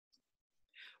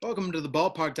Welcome to the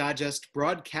Ballpark Digest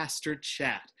Broadcaster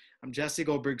Chat. I'm Jesse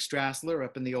Goldberg-Strassler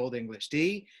up in the Old English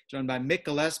D, joined by Mick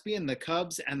Gillispie and the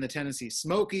Cubs and the Tennessee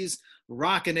Smokies,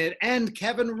 rocking it, and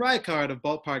Kevin Reichard of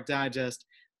Ballpark Digest.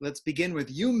 Let's begin with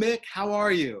you, Mick. How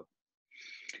are you?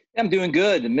 I'm doing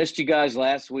good. I missed you guys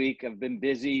last week. I've been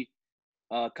busy.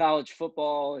 College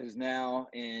football is now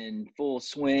in full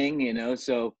swing,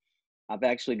 so I've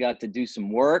actually got to do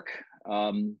some work.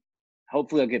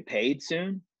 Hopefully I'll get paid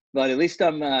soon, but at least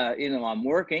I'm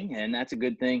working, and that's a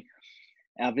good thing.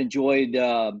 I've enjoyed,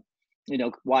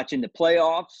 watching the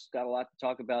playoffs. Got a lot to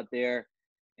talk about there.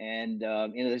 And,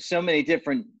 there's so many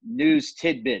different news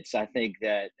tidbits, I think,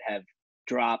 that have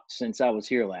dropped since I was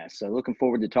here last. So looking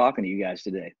forward to talking to you guys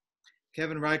today.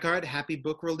 Kevin Reichard, happy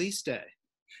book release day.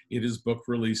 It is book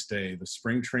release day. The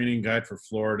spring training guide for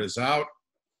Florida is out.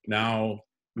 Now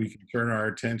we can turn our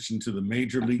attention to the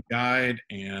Major League guide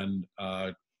and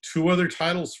two other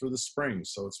titles for the spring.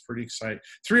 So it's pretty exciting.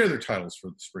 Three other titles for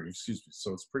the spring, excuse me.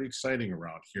 So it's pretty exciting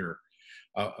around here.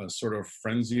 A sort of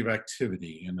frenzy of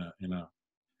activity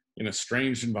in a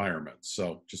strange environment.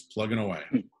 So just plugging away.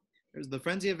 There's the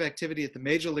frenzy of activity at the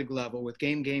Major League level with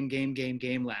game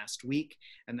last week.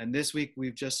 And then this week,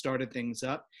 we've just started things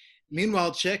up.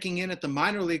 Meanwhile, checking in at the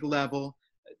minor league level,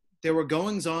 there were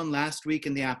goings-on last week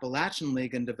in the Appalachian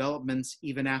League and developments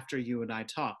even after you and I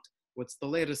talked. What's the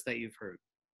latest that you've heard?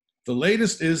 The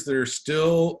latest is they're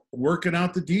still working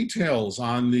out the details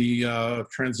on the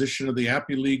transition of the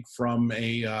Appy League from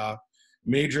a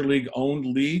Major League owned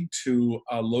league to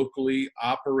a locally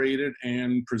operated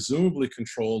and presumably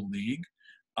controlled league.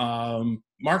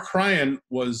 Mark Ryan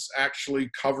was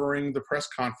actually covering the press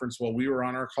conference while we were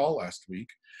on our call last week.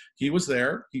 He was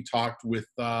there. He talked with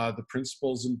the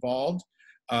principals involved.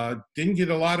 Didn't get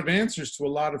a lot of answers to a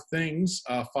lot of things.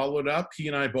 Followed up, he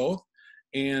and I both.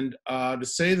 And to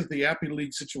say that the Appy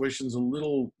League situation is a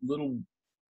little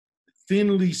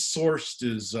thinly sourced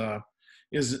is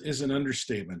an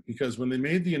understatement, because when they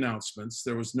made the announcements,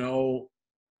 there was no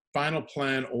final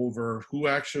plan over who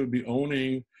actually would be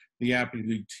owning the Appy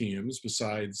League teams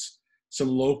besides some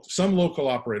local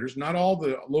operators. Not all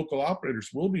the local operators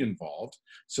will be involved,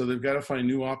 so they've got to find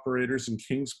new operators in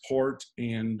Kingsport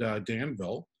and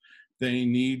Danville. They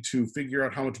need to figure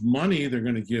out how much money they're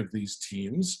going to give these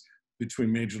teams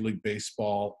between Major League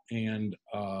Baseball and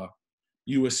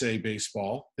USA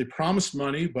Baseball. They promised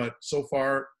money, but so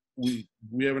far we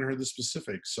haven't heard the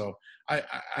specifics. So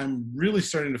I'm really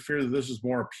starting to fear that this was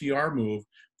more a PR move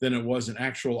than it was an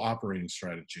actual operating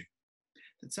strategy.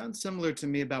 It sounds similar to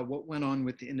me about what went on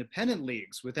with the independent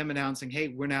leagues, with them announcing, hey,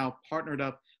 we're now partnered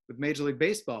up with Major League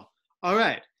Baseball. All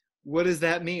right, what does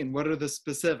that mean? What are the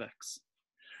specifics?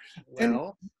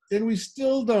 Well, and we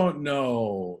still don't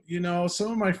know.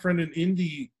 Some of my friends in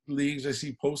indie leagues I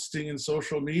see posting in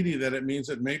social media that it means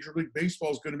that Major League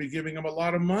Baseball is going to be giving them a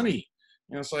lot of money.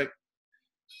 It's like,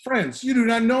 friends, you do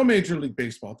not know Major League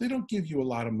Baseball. They don't give you a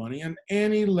lot of money on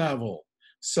any level.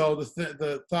 So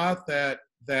the thought that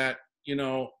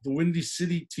the Windy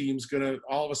City team's going to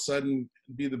all of a sudden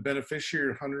be the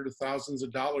beneficiary of hundreds of thousands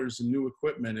of dollars in new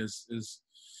equipment is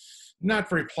not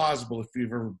very plausible if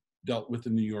you've ever dealt with the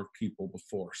New York people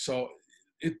before. So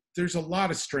there's a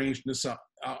lot of strangeness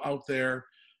out there.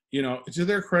 To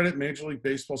their credit, Major League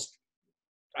Baseball's,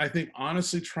 I think,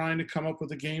 honestly trying to come up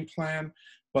with a game plan,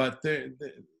 but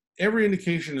every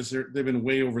indication is they've been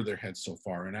way over their heads so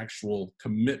far in actual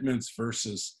commitments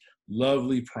versus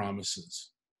lovely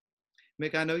promises.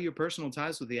 Mick, I know your personal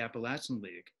ties with the Appalachian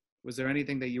League. Was there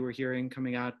anything that you were hearing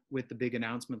coming out with the big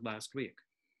announcement last week?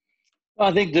 Well,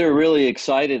 I think they're really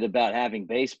excited about having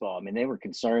baseball. I mean, they were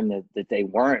concerned that they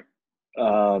weren't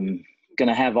going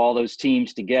to have all those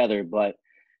teams together, but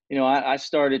I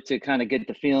started to kind of get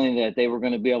the feeling that they were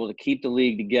going to be able to keep the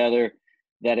league together,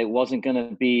 that it wasn't going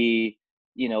to be,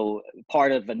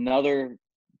 part of another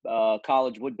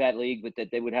college wood bat league, but that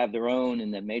they would have their own,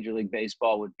 and that Major League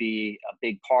Baseball would be a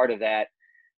big part of that.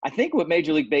 I think what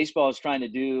Major League Baseball is trying to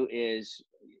do is,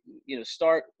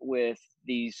 start with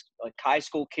these like high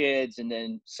school kids and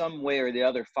then some way or the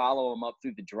other follow them up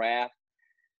through the draft.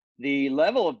 The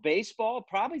level of baseball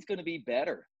probably is going to be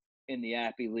better in the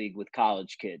Appy League with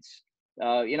college kids.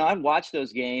 I've watched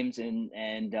those games and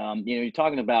you're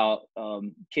talking about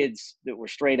kids that were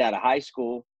straight out of high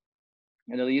school.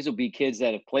 These will be kids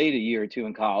that have played a year or two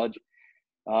in college.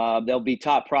 There'll be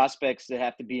top prospects that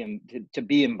have to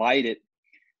be invited.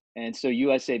 And so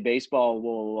USA Baseball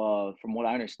will, from what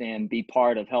I understand, be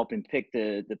part of helping pick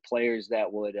the players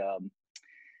that would,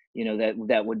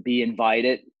 that would be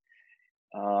invited.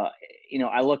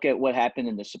 I look at what happened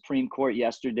in the Supreme Court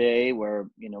yesterday where,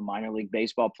 minor league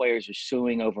baseball players are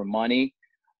suing over money.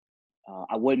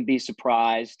 I wouldn't be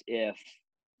surprised if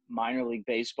minor league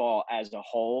baseball as a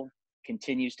whole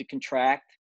continues to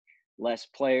contract. Less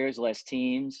players, less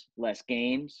teams, less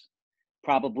games,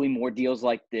 probably more deals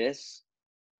like this.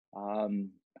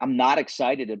 I'm not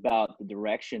excited about the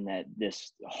direction that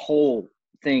this whole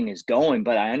thing is going,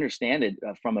 but I understand it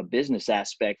from a business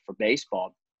aspect for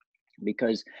baseball,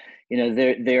 because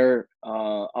they're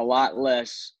a lot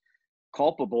less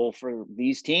culpable for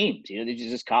these teams. They're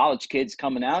just college kids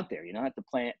coming out there. You don't have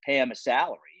to pay them a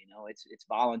salary. It's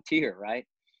volunteer, right?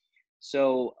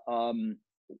 So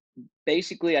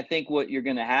basically, I think what you're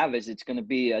going to have is it's going to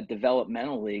be a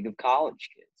developmental league of college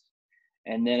kids.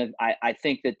 And then I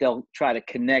think that they'll try to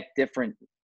connect different,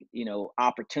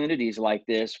 opportunities like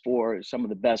this for some of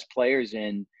the best players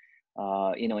in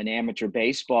amateur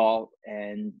baseball,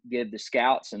 and give the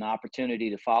scouts an opportunity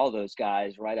to follow those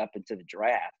guys right up into the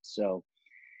draft. So,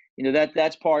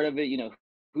 that's part of it.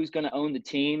 Who's going to own the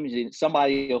teams?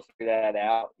 Somebody will figure that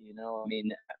out.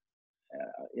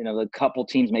 A couple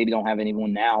teams maybe don't have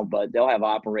anyone now, but they'll have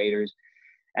operators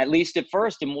at least at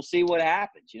first, and we'll see what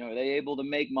happens. Are they able to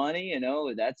make money?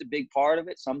 That's a big part of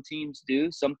it. Some teams do,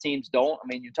 some teams don't.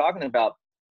 You're talking about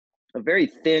a very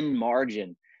thin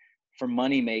margin for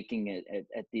money making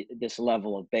at this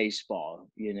level of baseball.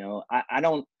 I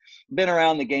don't been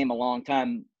around the game a long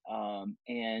time,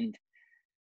 and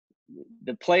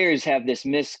the players have this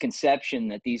misconception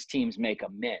that these teams make a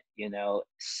mint.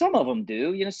 Some of them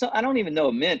do. I don't even know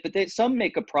a mint, but some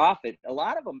make a profit. A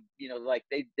lot of them, like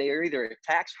they're either a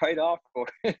tax write-off or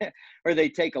or they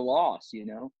take a loss.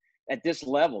 At this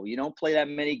level, you don't play that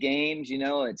many games.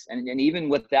 And even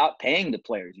without paying the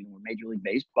players, when Major League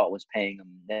Baseball was paying them,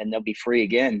 then they'll be free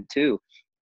again too.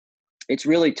 It's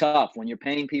really tough when you're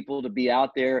paying people to be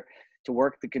out there to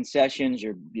work the concessions.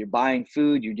 You're buying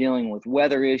food, you're dealing with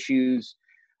weather issues.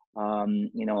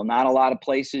 Not a lot of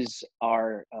places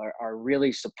are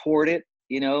really support it.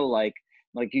 Like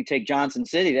you take Johnson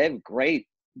City, they have great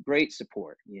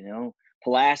support.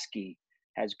 Pulaski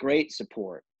has great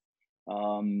support.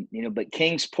 But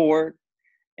Kingsport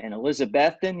and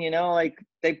Elizabethton,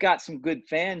 they've got some good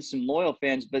fans, some loyal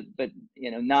fans, but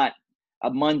not a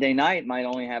Monday night might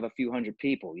only have a few hundred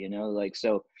people.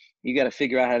 So you got to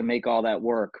figure out how to make all that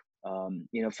work,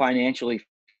 financially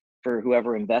for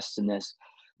whoever invests in this.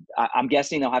 I'm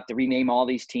guessing they'll have to rename all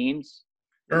these teams.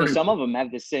 Some of them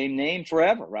have the same name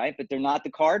forever, right? But they're not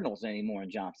the Cardinals anymore in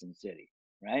Johnson City,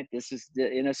 right? This is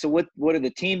so what are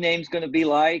the team names going to be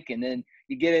like? And then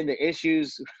you get into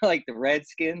issues like the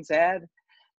Redskins had,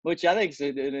 which I think is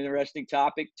an interesting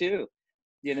topic too.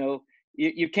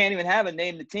 You can't even have a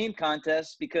name the team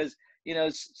contest because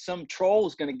some troll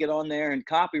is going to get on there and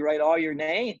copyright all your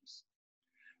names.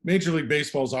 Major League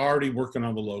Baseball is already working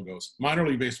on the logos. Minor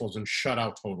League Baseball has been shut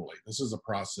out totally. This is a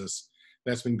process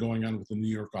that's been going on with the New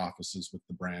York offices with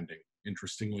the branding,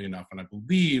 interestingly enough. And I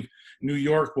believe New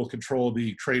York will control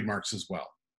the trademarks as well.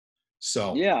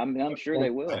 So yeah, I'm sure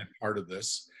they will. Part of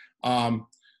this.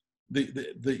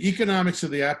 The economics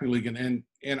of the Appy League, and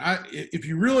if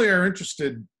you really are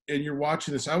interested and you're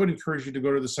watching this, I would encourage you to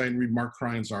go to the site and read Mark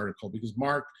Cryan's article, because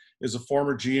Mark is a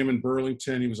former GM in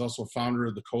Burlington. He was also a founder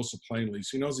of the Coastal Plain League,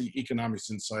 so he knows the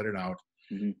economics inside and out.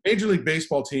 Mm-hmm. Major League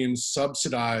Baseball teams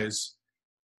subsidize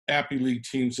Appy League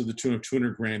teams to the tune of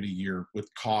 $200,000 a year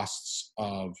with costs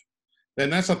of,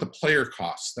 and that's not the player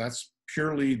costs. That's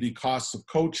purely the costs of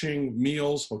coaching,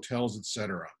 meals, hotels,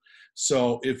 etc.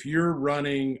 So if you're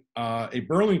running a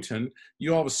Burlington,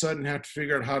 you all of a sudden have to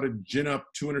figure out how to gin up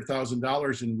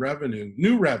 $200,000 in revenue,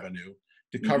 new revenue,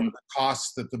 to cover the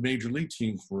costs that the major league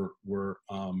teams were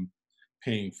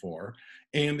paying for.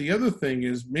 And the other thing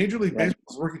is Major League Baseball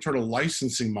is working toward a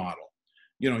licensing model.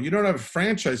 You don't have a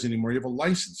franchise anymore. You have a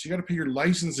license. You got to pay your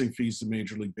licensing fees to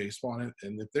Major League Baseball.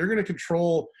 And if they're going to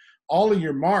control all of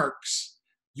your marks,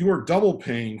 you are double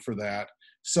paying for that.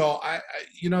 So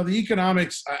the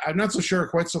economics, I'm not so sure are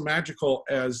quite so magical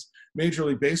as Major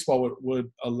League Baseball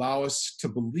would allow us to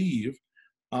believe.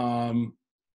 A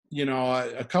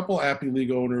couple Appy League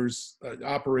owners,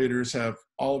 operators have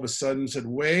all of a sudden said,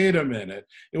 wait a minute.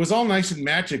 It was all nice and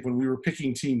magic when we were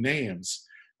picking team names.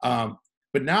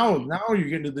 But now you're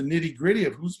getting to the nitty gritty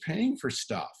of who's paying for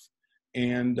stuff.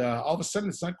 And all of a sudden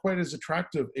it's not quite as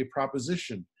attractive a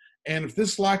proposition. And if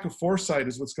this lack of foresight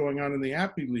is what's going on in the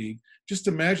Appy League, just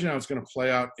imagine how it's going to play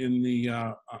out in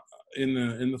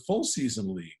the full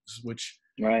season leagues, which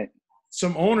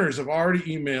some owners have already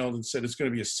emailed and said it's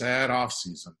going to be a sad off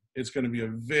season. It's going to be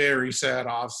a very sad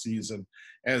off season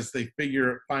as they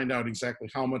find out exactly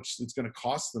how much it's going to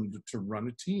cost them to run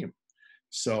a team.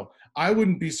 So I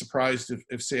wouldn't be surprised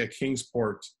if say a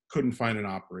Kingsport couldn't find an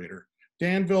operator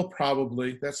Danville,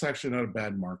 probably. That's actually not a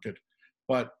bad market.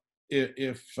 But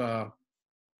if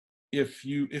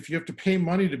you have to pay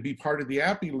money to be part of the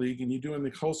Appy League and you do in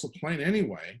the Coastal Plain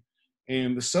anyway,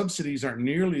 and the subsidies aren't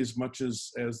nearly as much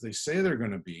as they say they're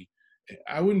going to be,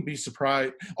 I wouldn't be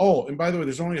surprised. Oh, and by the way,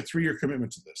 there's only a 3-year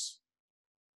commitment to this.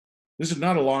 This is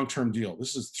not a long-term deal.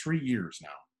 This is 3 years now.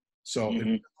 So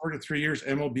if for 3 years,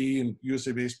 MLB and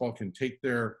USA Baseball can take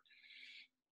their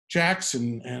jacks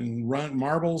and run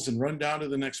marbles and run down to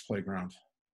the next playground.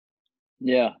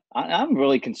 Yeah, I'm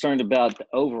really concerned about the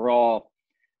overall,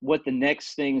 what the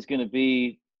next thing is going to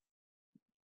be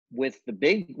with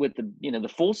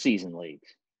the full season leagues.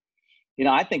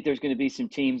 I think there's going to be some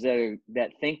teams that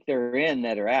think they're in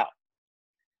that are out.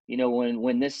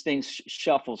 When this thing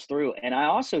shuffles through, and I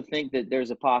also think that there's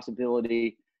a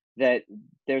possibility that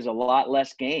there's a lot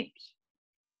less games.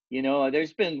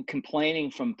 There's been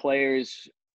complaining from players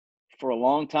for a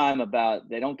long time about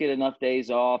they don't get enough days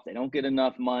off, they don't get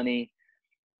enough money,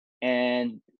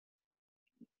 and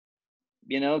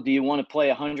do you want to play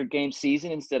a 100-game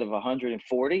season instead of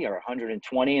 140 or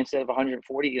 120 instead of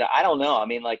 140? I don't know.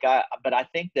 But I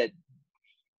think that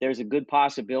there's a good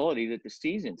possibility that the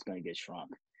season's going to get shrunk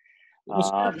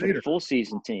for the full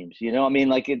season teams. They're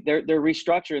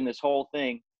restructuring this whole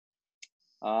thing.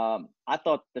 I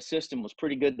thought the system was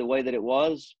pretty good the way that it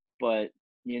was, but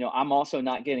I'm also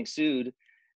not getting sued,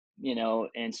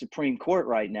 in Supreme Court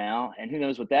right now, and who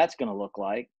knows what that's going to look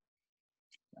like.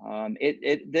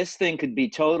 This thing could be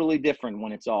totally different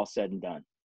when it's all said and done.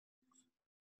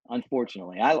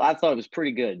 Unfortunately, I thought it was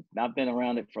pretty good. I've been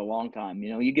around it for a long time.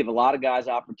 You give a lot of guys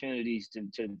opportunities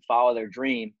to follow their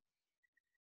dream,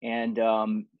 and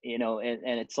and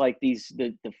it's like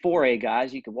the 4A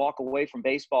guys. You could walk away from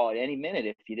baseball at any minute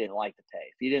if you didn't like the pay,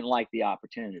 if you didn't like the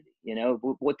opportunity.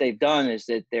 What they've done is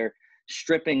that they're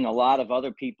stripping a lot of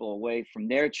other people away from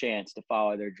their chance to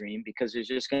follow their dream, because there's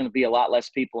just going to be a lot less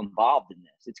people involved in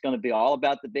this. It's going to be all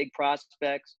about the big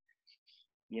prospects,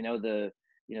 the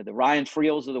Ryan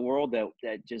Friels of the world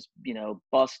that just,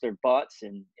 bust their butts,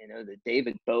 and, the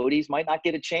David Bodes might not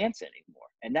get a chance anymore.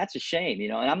 And that's a shame,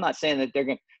 and I'm not saying that they're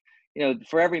going to,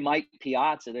 for every Mike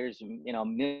Piazza, there's, a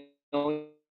million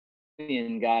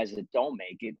guys that don't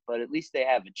make it, but at least they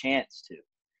have a chance to.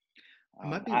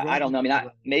 I don't know.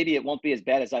 Maybe it won't be as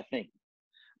bad as I think.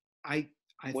 I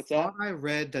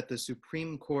read that the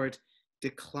Supreme Court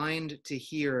declined to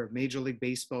hear Major League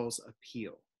Baseball's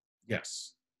appeal.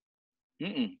 Yes. So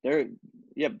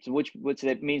which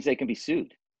that means they can be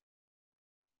sued.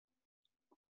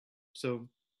 So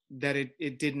that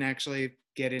it didn't actually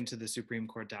get into the Supreme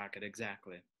Court docket.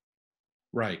 Exactly.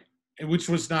 Right. And which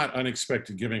was not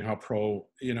unexpected, given how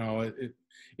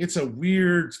it's a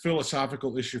weird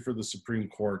philosophical issue for the Supreme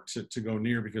Court to go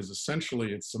near, because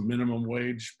essentially it's a minimum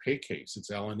wage pay case.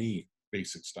 It's L&E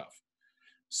basic stuff.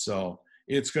 So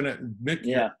it's going to make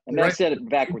I said it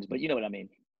backwards, but you know what I mean.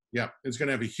 Yeah, it's going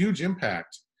to have a huge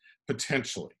impact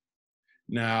potentially.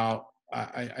 Now,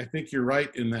 I think you're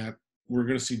right in that we're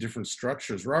going to see different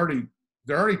structures. They're already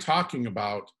talking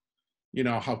about,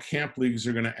 how camp leagues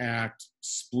are going to act,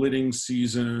 splitting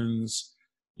seasons.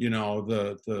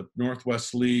 The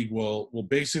Northwest League will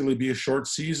basically be a short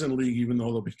season league, even though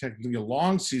there'll be technically a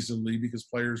long season league, because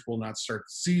players will not start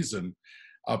the season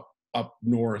up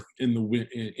north in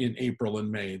April and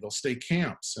May. They'll stay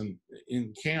camps and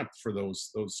in camp for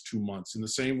those 2 months. And the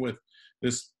same with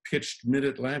this pitched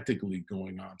Mid-Atlantic League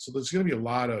going on. So there's going to be a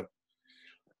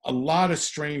lot of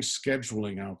strange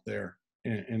scheduling out there,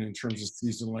 and in terms of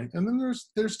season length. And then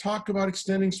there's talk about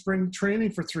extending spring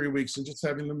training for 3 weeks and just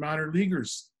having the minor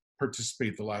leaguers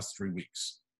participate the last 3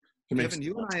 weeks. Kevin,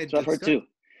 you and I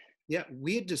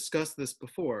we had discussed this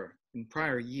before in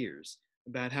prior years,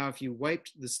 about how if you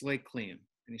wiped the slate clean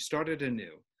and you started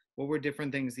anew, what were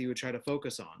different things that you would try to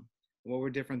focus on? What were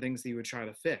different things that you would try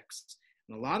to fix?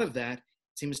 And a lot of that,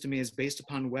 seems to me, is based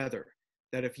upon weather.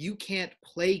 That if you can't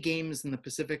play games in the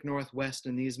Pacific Northwest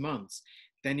in these months,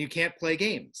 then you can't play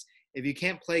games. If you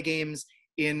can't play games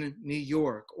in New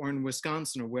York or in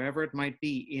Wisconsin or wherever it might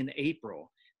be in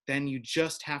April, then you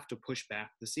just have to push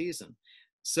back the season.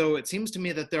 So it seems to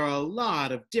me that there are a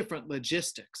lot of different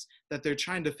logistics that they're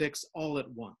trying to fix all at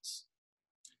once.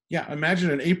 Yeah, imagine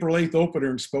an April 8th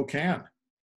opener in Spokane.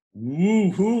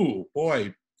 Woo-hoo,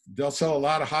 boy, they'll sell a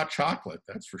lot of hot chocolate,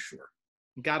 that's for sure.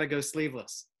 Got to go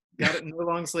sleeveless. Got it, no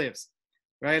long sleeves.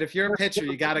 Right? If you're a pitcher,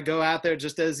 you got to go out there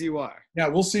just as you are. Yeah,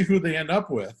 we'll see who they end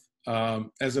up with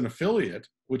as an affiliate,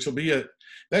 which will be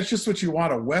that's just what you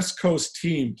want, a West Coast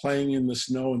team playing in the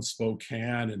snow in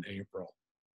Spokane in April.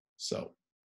 So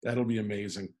that'll be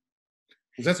amazing.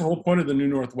 Because that's the whole point of the new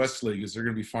Northwest League, is they're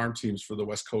going to be farm teams for the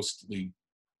West Coast League.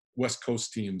 West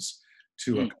Coast teams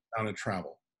to come down and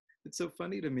travel. It's so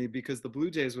funny to me because the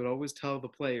Blue Jays would always tell the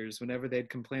players whenever they'd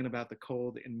complain about the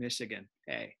cold in Michigan,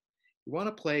 hey, you want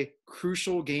to play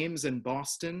crucial games in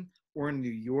Boston or in New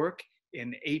York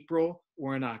in April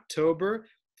or in October?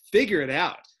 Figure it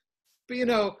out. But, you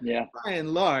know, by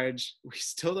and large, we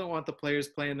still don't want the players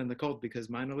playing in the cold because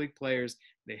minor league players,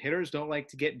 the hitters don't like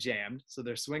to get jammed. So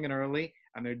they're swinging early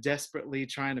and they're desperately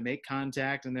trying to make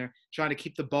contact and they're trying to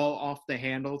keep the ball off the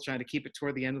handle, trying to keep it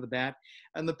toward the end of the bat.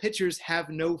 And the pitchers have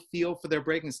no feel for their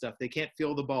breaking stuff. They can't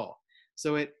feel the ball.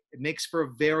 So it makes for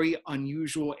a very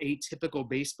unusual, atypical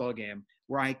baseball game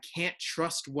where I can't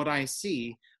trust what I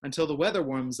see until the weather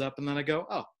warms up and then I go,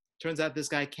 oh, turns out this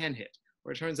guy can hit.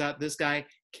 Or it turns out this guy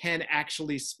can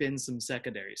actually spin some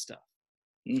secondary stuff.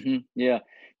 Mm-hmm. Yeah.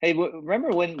 Hey, remember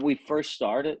when we first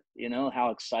started, you know, how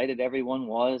excited everyone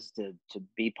was to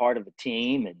be part of a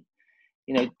team? And,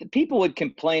 you know, the people would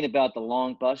complain about the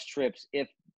long bus trips if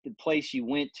the place you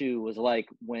went to was like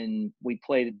when we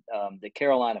played the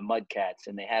Carolina Mudcats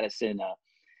and they had us in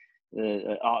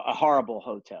a horrible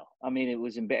hotel. I mean, it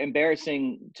was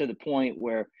embarrassing to the point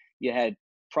where you had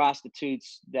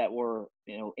prostitutes that were,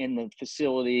 you know, in the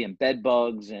facility and bed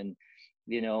bugs and,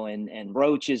 you know, and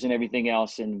roaches and everything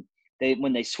else. And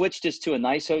when they switched us to a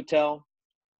nice hotel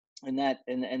and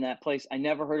that place, I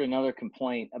never heard another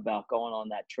complaint about going on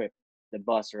that trip, the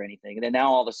bus or anything. And then now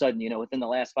all of a sudden, you know, within the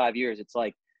last 5 years, it's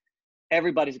like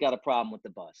everybody's got a problem with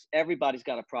the bus. Everybody's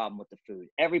got a problem with the food.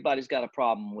 Everybody's got a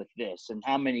problem with this and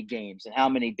how many games and how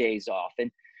many days off. And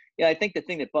yeah, I think the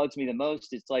thing that bugs me the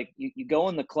most is like you go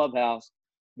in the clubhouse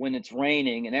when it's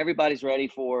raining and everybody's ready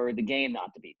for the game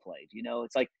not to be played. You know,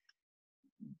 it's like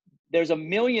there's a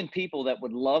million people that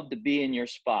would love to be in your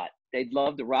spot. They'd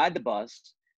love to ride the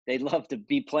bus. They'd love to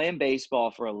be playing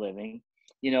baseball for a living.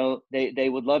 You know, they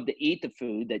would love to eat the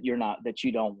food that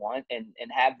you don't want and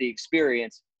have the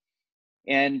experience.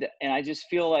 And I just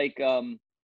feel like,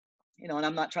 you know, and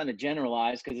I'm not trying to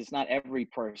generalize because it's not every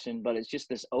person, but it's just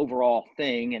this overall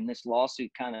thing. And this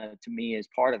lawsuit kind of, to me, is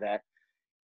part of that.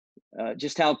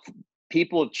 Just how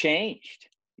people have changed,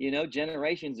 you know,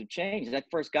 generations have changed. I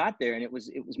first got there and it was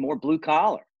more blue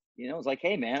collar, you know, it was like,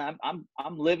 hey man,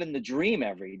 I'm living the dream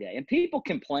every day. And people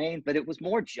complain, but it was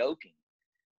more joking.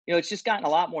 You know, it's just gotten a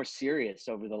lot more serious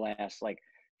over the last like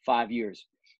 5 years.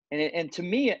 And to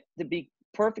me, to be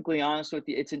perfectly honest with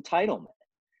you, it's entitlement.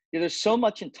 You know, there's so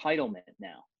much entitlement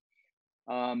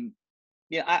now.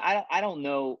 Yeah, I don't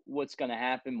know what's going to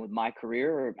happen with my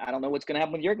career, or I don't know what's going to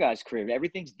happen with your guys' career.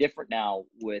 Everything's different now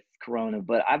with Corona,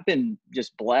 but I've been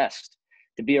just blessed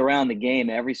to be around the game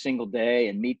every single day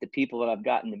and meet the people that I've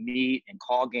gotten to meet and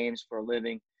call games for a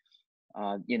living.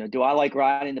 You know, do I like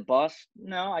riding the bus?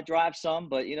 No, I drive some,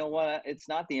 but you know what? It's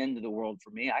not the end of the world for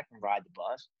me. I can ride the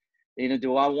bus. You know,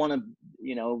 do I want to,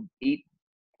 you know, eat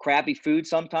crappy food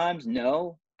sometimes?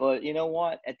 No, but you know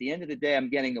what? At the end of the day, I'm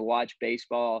getting to watch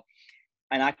baseball.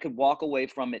 And I could walk away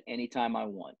from it anytime I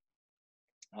want.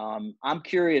 I'm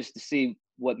curious to see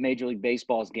what Major League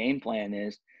Baseball's game plan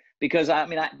is, because I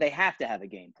mean, they have to have a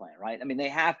game plan, right? I mean, they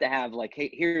have to have like,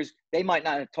 hey, they might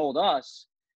not have told us,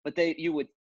 but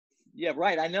yeah,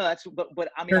 right. I know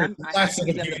but I mean, I have to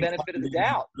give them the benefit of the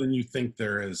doubt. Than you think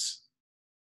there is.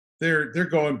 They're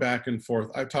going back and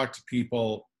forth. I've talked to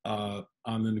people on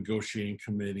the negotiating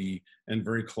committee and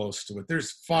very close to it.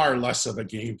 There's far less of a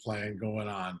game plan going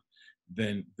on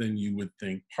than you would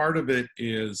think. Part of it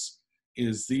is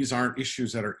these aren't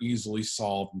issues that are easily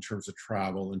solved in terms of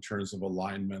travel, in terms of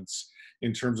alignments,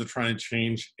 in terms of trying to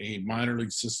change a minor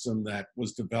league system that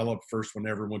was developed first when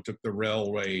everyone took the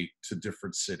railway to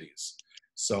different cities.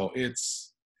 So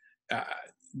it's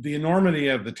the enormity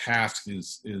of the task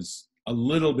is a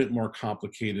little bit more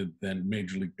complicated than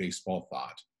Major League Baseball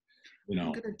thought. You know,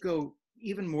 I'm going to go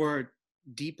even more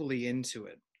deeply into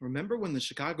it. Remember when the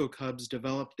Chicago Cubs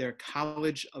developed their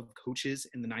college of coaches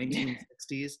in the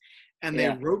 1960s and they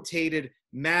rotated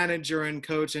manager and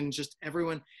coach and just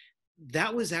everyone?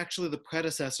 That was actually the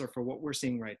predecessor for what we're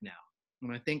seeing right now.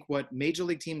 And I think what major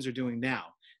league teams are doing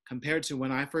now compared to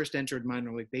when I first entered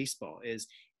minor league baseball is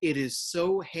it is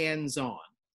so hands-on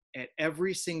at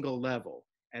every single level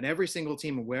and every single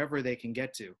team wherever they can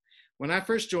get to. When I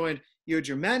first joined, you had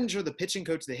your manager, the pitching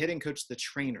coach, the hitting coach, the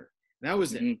trainer. That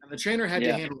was it. And the trainer had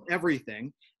to handle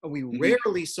everything. And we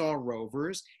rarely saw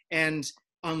rovers. And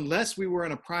unless we were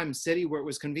in a prime city where it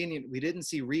was convenient, we didn't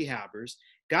see rehabbers.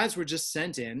 Guys were just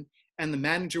sent in and the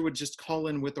manager would just call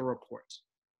in with a report.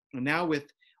 And now with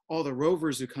all the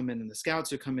rovers who come in and the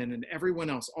scouts who come in and everyone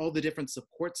else, all the different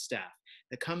support staff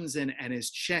that comes in and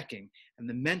is checking, and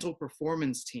the mental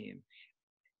performance team,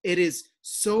 it is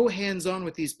so hands-on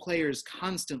with these players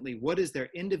constantly. What is their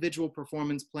individual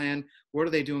performance plan? What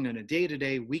are they doing on a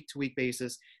day-to-day, week-to-week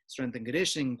basis? Strength and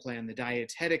conditioning plan, the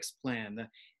dietetics plan,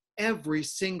 every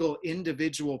single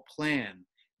individual plan.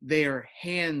 They are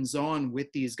hands-on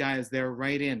with these guys. They're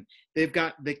right in. They've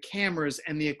got the cameras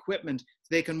and the equipment.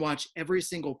 They can watch every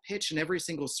single pitch and every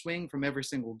single swing from every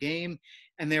single game,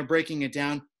 and they're breaking it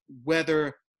down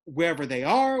wherever they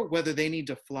are, whether they need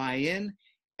to fly in.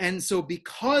 And so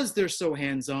because they're so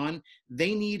hands-on,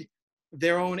 they need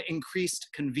their own increased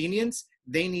convenience.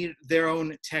 They need their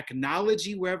own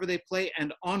technology wherever they play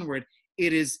and onward.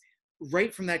 It is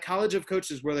right from that College of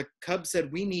Coaches where the Cubs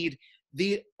said, we need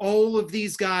all of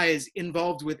these guys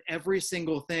involved with every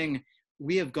single thing.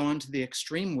 We have gone to the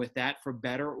extreme with that, for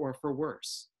better or for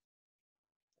worse.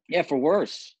 Yeah, for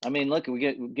worse. I mean, look, we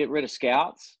get rid of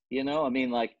scouts, you know? I mean,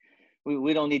 like,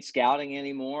 we don't need scouting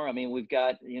anymore. I mean, we've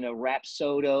got, you know,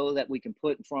 Rapsodo that we can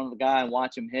put in front of the guy and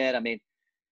watch him hit. I mean,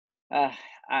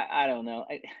 I don't know.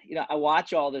 I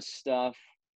watch all this stuff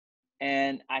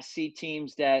and I see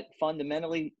teams that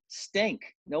fundamentally stink.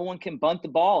 No one can bunt the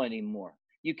ball anymore.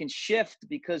 You can shift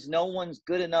because no one's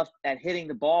good enough at hitting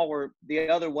the ball or the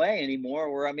other way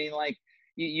anymore. Where, I mean, like,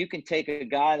 you can take a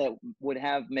guy that would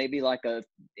have maybe like a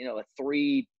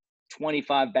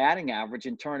 325 batting average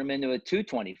and turn him into a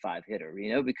 225 hitter,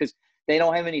 you know, because they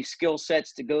don't have any skill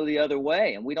sets to go the other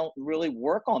way. And we don't really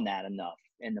work on that enough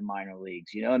in the minor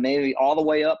leagues, you know, and maybe all the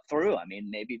way up through. I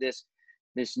mean, maybe this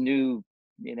new,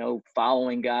 you know,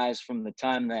 following guys from the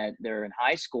time that they're in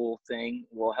high school thing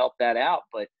will help that out.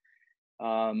 But,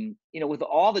 you know, with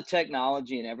all the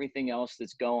technology and everything else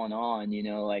that's going on, you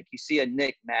know, like you see a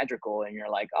Nick Madrigal and you're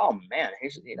like, oh man,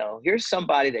 here's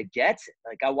somebody that gets it.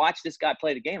 Like, I watched this guy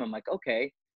play the game. I'm like,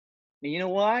 okay, and you know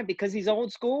why? Because he's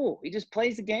old school. He just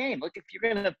plays the game. Look, if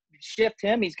you're going to shift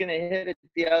him, he's going to hit it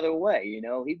the other way. You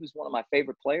know, he was one of my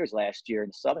favorite players last year in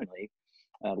the Southern League,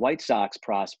 White Sox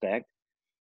prospect,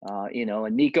 you know,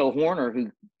 and Nico Horner,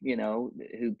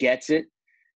 who gets it.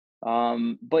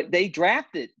 But they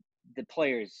drafted the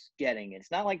players getting it.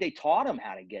 It's not like they taught them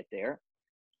how to get there.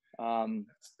 You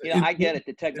know, I get it.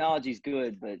 The technology's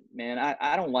good, but man,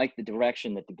 I don't like the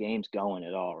direction that the game's going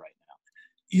at all right now.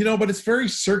 You know, but it's very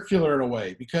circular in a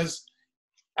way, because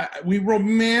we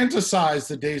romanticize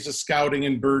the days of scouting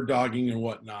and bird dogging and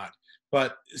whatnot.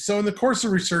 But so in the course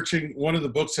of researching one of the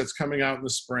books that's coming out in the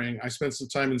spring, I spent some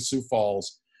time in Sioux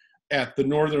Falls at the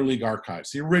Northern League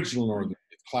Archives, the original Northern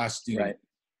League, Class D. Right.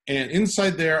 And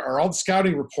inside there are all the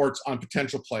scouting reports on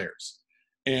potential players.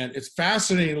 And it's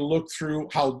fascinating to look through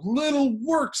how little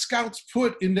work scouts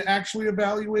put into actually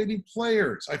evaluating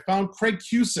players. I found Craig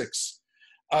Cusick's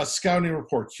scouting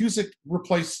report. Cusick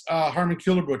replaced Harmon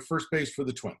Killerwood, first base for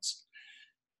the Twins.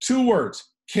 2 words: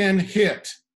 can hit.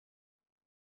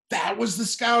 That was the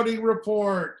scouting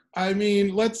report. I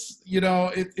mean,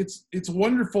 it's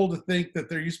wonderful to think that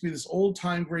there used to be this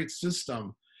old-time great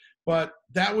system, but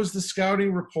that was the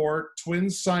scouting report.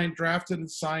 Twins drafted and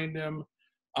signed him,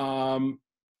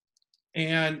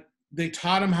 and they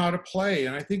taught him how to play.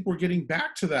 And I think we're getting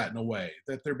back to that in a way,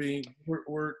 that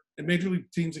we're major league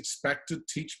teams expect to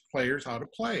teach players how to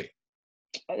play.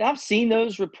 I've seen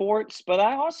those reports, but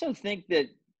I also think that,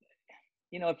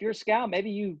 you know, if you're a scout, maybe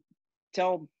you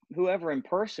tell whoever in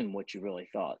person what you really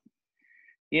thought.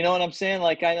 You know what I'm saying?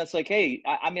 Like, it's like, hey,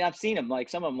 I mean, I've seen them, like,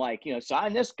 some of them, like, you know,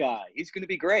 sign this guy, he's going to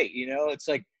be great. You know, it's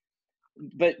like,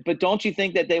 but don't you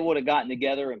think that they would have gotten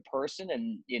together in person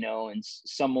and, you know, and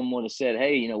someone would have said,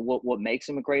 hey, you know, what makes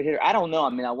him a great hitter? I don't know. I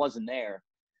mean, I wasn't there.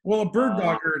 Well, a bird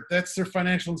dogger, that's their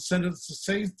financial incentive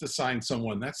to sign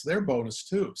someone. That's their bonus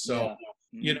too. So, yeah.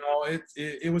 You know,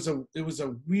 it was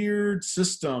a weird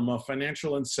system of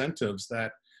financial incentives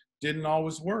that didn't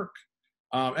always work.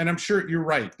 And I'm sure you're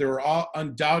right. There were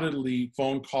undoubtedly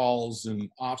phone calls and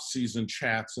off-season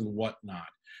chats and whatnot.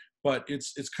 But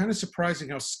it's kind of surprising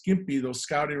how skimpy those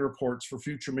scouting reports for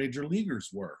future major leaguers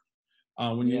were.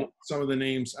 When you look at some of the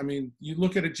names, I mean, you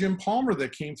look at a Jim Palmer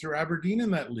that came through Aberdeen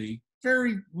in that league,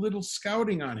 very little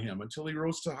scouting on him until he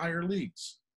rose to higher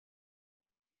leagues.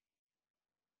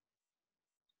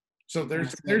 So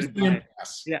there's the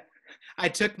impasse. Yeah. I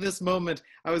took this moment.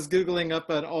 I was Googling up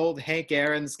an old Hank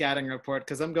Aaron scouting report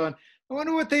because I'm going, I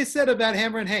wonder what they said about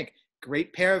Hammer and Hank.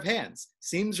 Great pair of hands.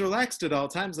 Seems relaxed at all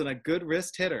times and a good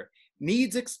wrist hitter.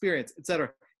 Needs experience, etc.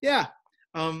 Yeah.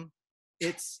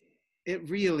 It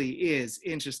really is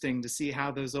interesting to see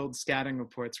how those old scouting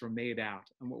reports were made out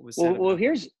and what was said. Well,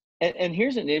 here's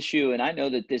an issue, and I know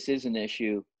that this is an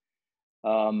issue.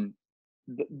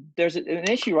 There's an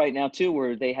issue right now too,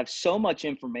 where they have so much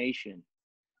information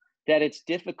that it's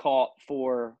difficult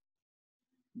for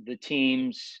the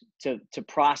teams to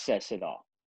process it all.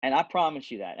 And I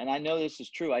promise you that. And I know this is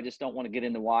true. I just don't want to get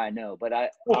into why I know. But I'll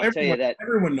tell you that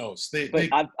everyone knows.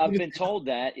 I've been told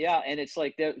that, yeah. And it's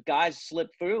like the guys slip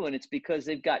through, and it's because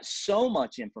they've got so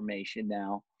much information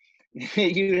now.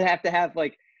 You have to have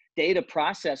like data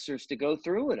processors to go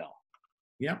through it all.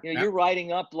 Yeah. You're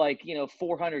writing up like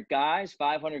 400 guys,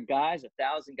 500 guys,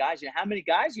 1,000 guys. How many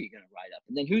guys are you going to write up?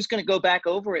 And then who's going to go back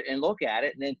over it and look at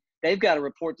it? And then they've got to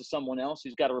report to someone else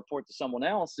who's got to report to someone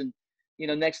else. And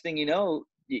next thing you know,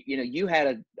 you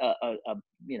had a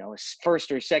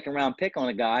first or second round pick on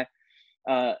a guy,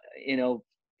 for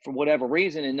whatever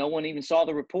reason, and no one even saw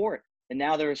the report. And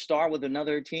now they're a star with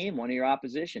another team, one of your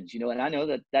oppositions. And I know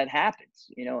that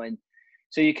happens. And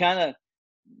so you kind of.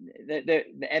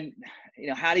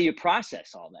 How do you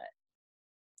process all that?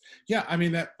 Yeah, I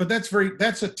mean but that's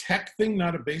a tech thing,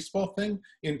 not a baseball thing.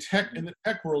 In the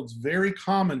tech world, it's very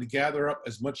common to gather up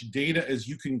as much data as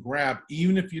you can grab,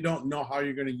 even if you don't know how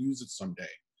you're going to use it someday.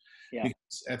 Yeah.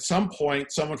 Because at some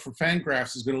point, someone from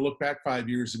Fangraphs is going to look back 5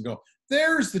 years and go,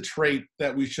 "There's the trait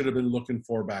that we should have been looking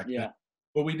for back then,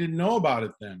 but we didn't know about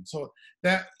it then." So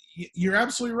that you're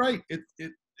absolutely right.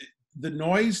 The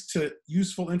noise to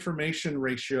useful information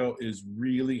ratio is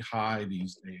really high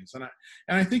these days. And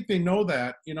I think they know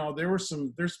that.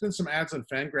 There's been some ads on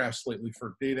Fangraphs lately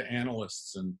for data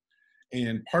analysts,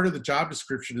 and part of the job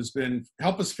description has been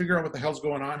help us figure out what the hell's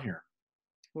going on here.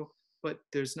 Well, but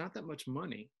there's not that much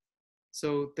money.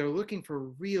 So they're looking for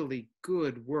really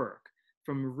good work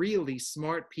from really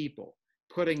smart people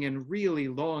putting in really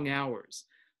long hours.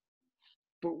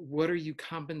 But what are you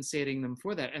compensating them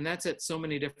for that? And that's at so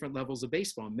many different levels of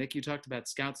baseball. Mick, you talked about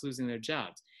scouts losing their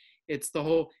jobs. It's the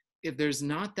whole, if there's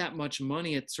not that much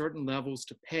money at certain levels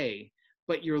to pay,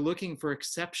 but you're looking for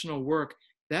exceptional work,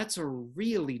 that's a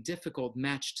really difficult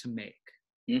match to make.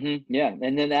 Mm-hmm. Yeah,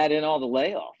 and then add in all the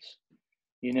layoffs,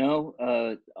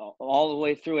 all the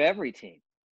way through every team.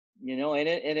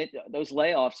 And those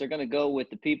layoffs are going to go with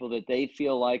the people that they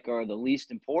feel like are the least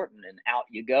important, and out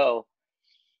you go.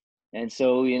 And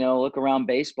so, look around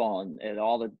baseball and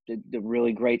all the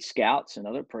really great scouts and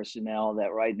other personnel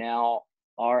that right now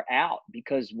are out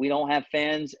because we don't have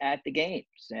fans at the games.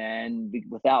 And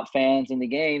without fans in the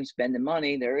games spending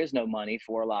money, there is no money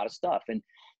for a lot of stuff. And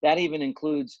that even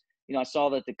includes, I saw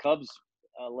that the Cubs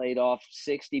laid off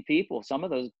 60 people. Some of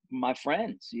those, my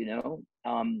friends,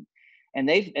 and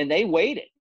they waited.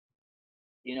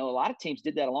 A lot of teams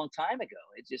did that a long time ago.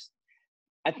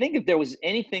 I think if there was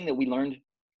anything that we learned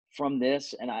from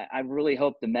this, and I really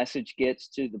hope the message gets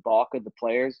to the bulk of the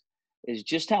players, is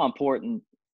just how important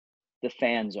the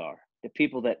fans are, the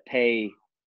people that pay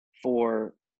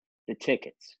for the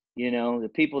tickets,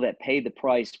 the people that pay the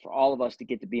price for all of us to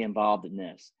get to be involved in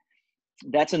this.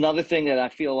 That's another thing that I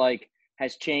feel like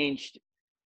has changed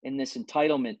in this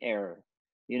entitlement era,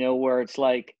 where it's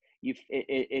like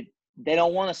they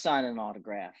don't want to sign an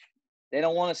autograph. They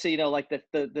don't want to see, like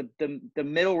the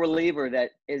middle reliever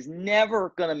that is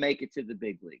never going to make it to the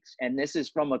big leagues. And this is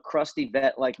from a crusty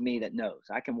vet like me that knows.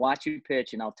 I can watch you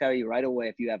pitch, and I'll tell you right away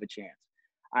if you have a chance.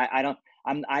 I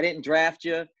didn't draft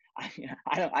you.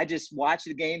 I just watch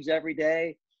the games every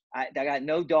day. I got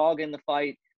no dog in the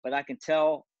fight, but I can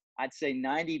tell. I'd say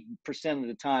 90% of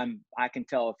the time I can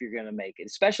tell if you're going to make it,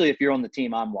 especially if you're on the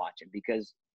team I'm watching,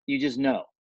 because you just know.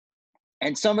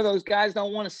 And some of those guys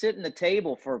don't want to sit in the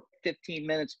table for 15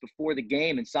 minutes before the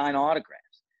game and sign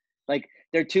autographs. Like,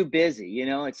 they're too busy,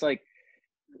 It's like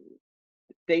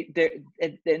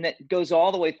and that goes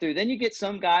all the way through. Then you get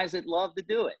some guys that love to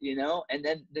do it, and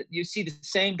then you see the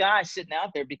same guy sitting out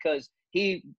there because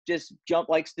he just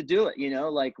likes to do it,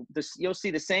 like you'll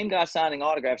see the same guy signing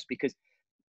autographs because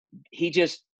he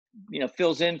just,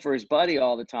 fills in for his buddy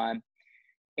all the time.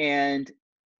 And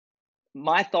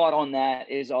my thought on that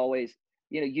is always,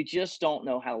 you just don't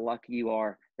know how lucky you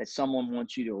are that someone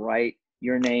wants you to write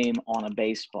your name on a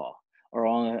baseball or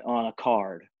on a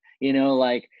card,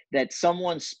 like that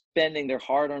someone's spending their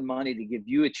hard-earned money to give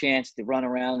you a chance to run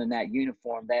around in that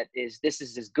uniform. This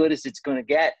is as good as it's going to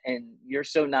get. And you're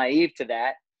so naive to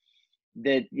that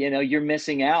you're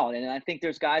missing out. And I think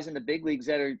there's guys in the big leagues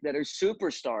that are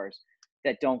superstars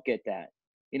that don't get that,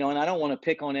 and I don't want to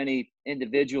pick on any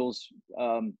individuals,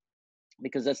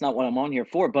 because that's not what I'm on here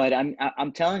for. But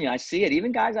I'm telling you, I see it.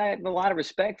 Even guys I have a lot of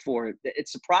respect for. It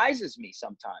surprises me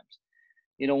sometimes,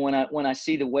 when I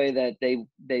see the way that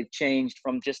they've changed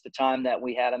from just the time that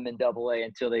we had them in AA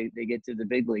until they get to the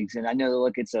big leagues. And I know,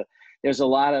 look, there's a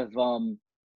lot of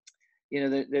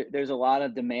there's a lot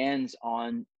of demands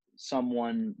on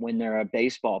someone when they're a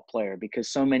baseball player because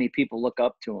so many people look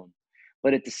up to them.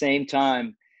 But at the same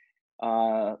time,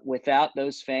 without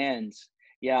those fans,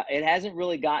 Yeah, it hasn't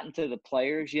really gotten to the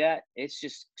players yet. It's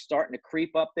just starting to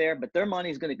creep up there, but their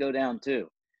money's going to go down too.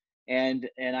 And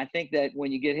I think that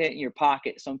when you get hit in your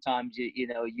pocket, sometimes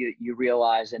you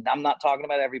realize, and I'm not talking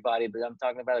about everybody, but I'm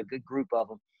talking about a good group of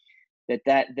them,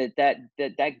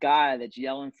 that guy that's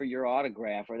yelling for your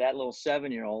autograph, or that little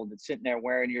 7-year-old that's sitting there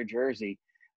wearing your jersey,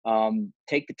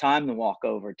 take the time to walk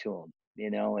over to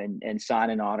him, and sign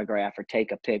an autograph or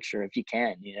take a picture if you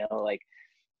can,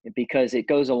 because it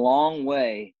goes a long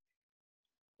way.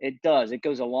 It does. It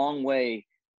goes a long way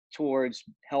towards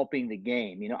helping the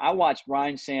game. I watched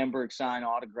Ryan Sandberg sign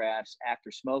autographs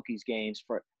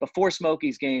before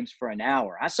Smokey's games for an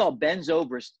hour. I saw Ben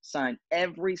Zobrist sign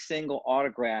every single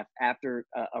autograph after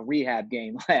a rehab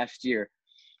game last year.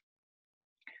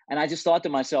 And I just thought to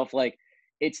myself, like,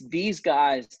 it's these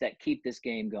guys that keep this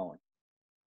game going.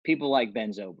 People like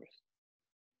Ben Zobrist.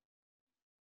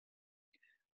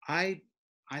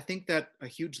 I think that a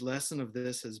huge lesson of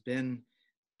this has been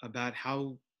about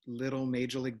how little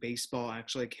Major League Baseball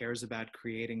actually cares about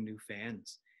creating new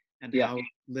fans, and how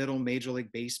little Major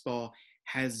League Baseball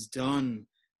has done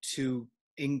to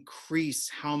increase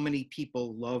how many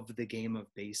people love the game of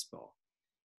baseball.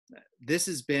 This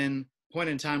has been a point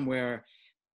in time where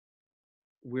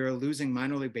we're losing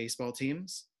minor league baseball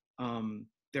teams.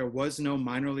 There was no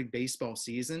minor league baseball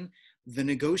season. The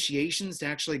negotiations to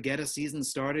actually get a season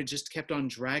started just kept on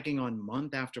dragging on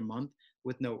month after month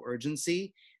with no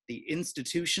urgency. The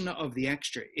institution of the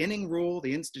extra inning rule,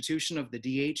 the institution of the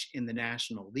DH in the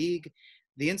National League,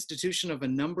 the institution of a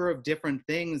number of different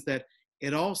things that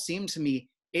it all seemed to me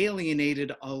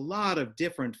alienated a lot of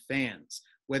different fans.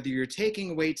 Whether you're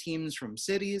taking away teams from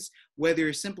cities, whether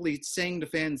you're simply saying to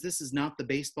fans, this is not the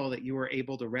baseball that you are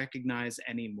able to recognize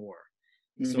anymore.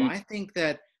 Mm-hmm. So I think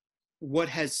that what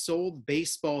has sold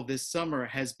baseball this summer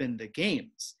has been the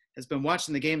games, has been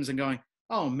watching the games and going,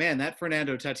 oh man, that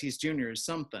Fernando Tatis Jr. is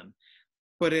something.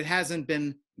 But it hasn't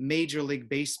been Major League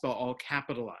Baseball all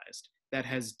capitalized that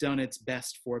has done its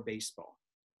best for baseball.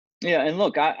 Yeah, and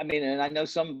look, I mean, and I know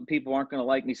some people aren't going to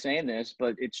like me saying this,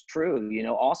 but it's true.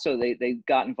 Also they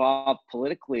got involved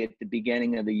politically at the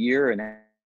beginning of the year and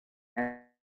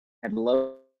had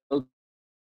logos.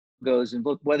 And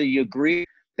look, whether you agree,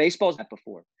 baseball's not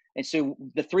before. And so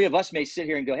the three of us may sit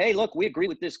here and go, hey, look, we agree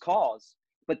with this cause,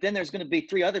 but then there's going to be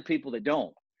 3 other people that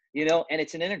don't, and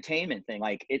it's an entertainment thing.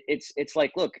 Like it's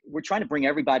like, look, we're trying to bring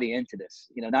everybody into this,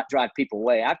 not drive people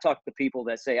away. I've talked to people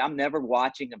that say, I'm never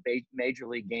watching a major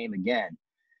league game again,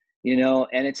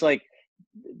 and it's like,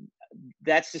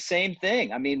 that's the same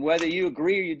thing. I mean, whether you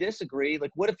agree or you disagree,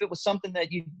 like, what if it was something that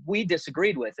we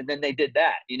disagreed with and then they did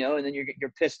that, and then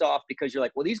you're pissed off because you're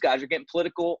like, well, these guys are getting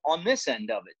political on this end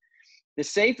of it. The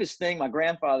safest thing, my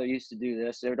grandfather used to do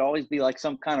this. There would always be like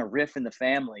some kind of riff in the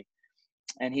family,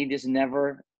 and he just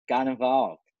never got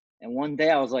involved. And one day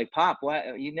I was like, Pop,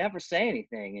 why you never say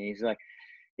anything? And he's like,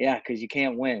 yeah, because you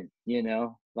can't win,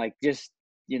 like just,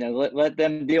 let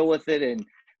them deal with it and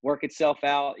work itself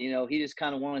out. He just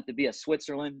kind of wanted to be a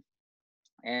Switzerland.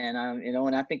 And,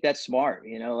 and I think that's smart,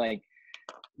 like,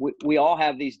 we all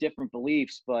have these different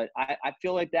beliefs, but I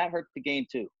feel like that hurt the game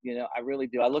too. I really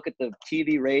do. I look at the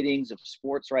TV ratings of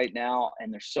sports right now,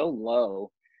 and they're so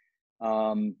low.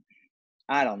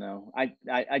 I don't know.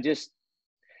 I just,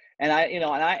 and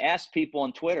I asked people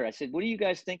on Twitter, I said, what do you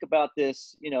guys think about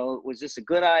this? Was this a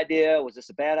good idea? Was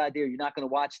this a bad idea? You're not going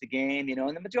to watch the game,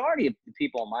 and the majority of the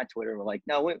people on my Twitter were like,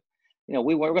 no, we're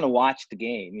going to watch the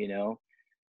game,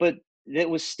 but it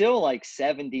was still like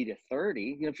 70-30.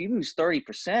 If you lose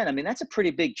 30%, I mean, that's a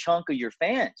pretty big chunk of your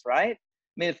fans, right?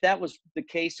 I mean, if that was the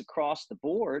case across the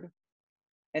board.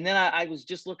 And then I was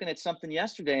just looking at something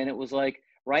yesterday, and it was like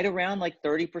right around like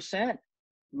 30%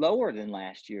 lower than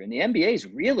last year. And the NBA is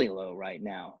really low right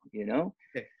now,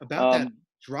 Okay. About that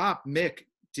drop, Mick,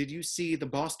 did you see the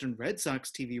Boston Red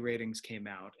Sox TV ratings came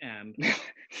out? And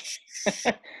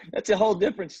that's a whole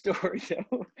different story,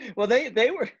 though. Well,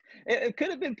 they were. It could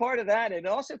have been part of that. It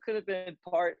also could have been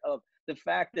part of the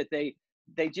fact that they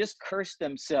just cursed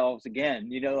themselves again.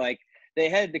 Like they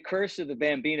had the curse of the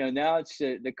Bambino. Now it's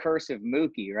the curse of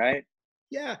Mookie, right?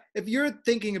 Yeah. If you're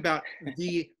thinking about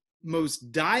the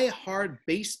most diehard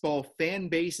baseball fan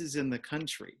bases in the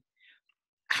country,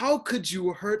 how could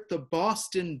you hurt the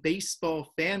Boston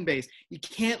baseball fan base? You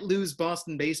can't lose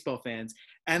Boston baseball fans,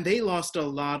 and they lost a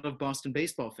lot of Boston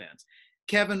baseball fans.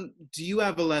 Kevin, do you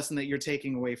have a lesson that you're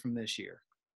taking away from this year?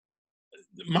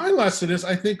 My lesson is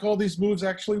I think all these moves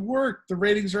actually work. The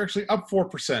ratings are actually up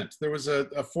 4%. There was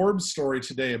a Forbes story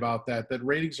today about that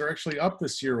ratings are actually up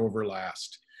this year over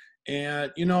last.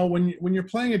 And, when you're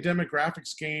playing a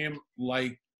demographics game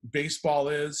like baseball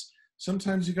is,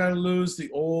 Sometimes you got to lose the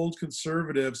old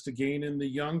conservatives to gain in the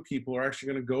young people who are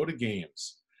actually going to go to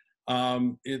games.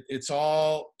 It's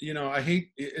all,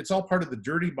 it's all part of the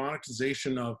dirty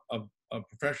monetization of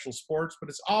professional sports, but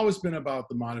it's always been about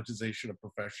the monetization of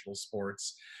professional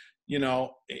sports. In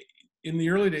the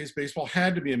early days, baseball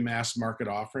had to be a mass market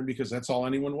offering because that's all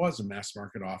anyone was, a mass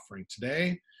market offering.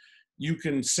 Today, you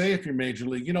can say if you're major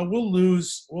league, we'll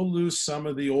lose some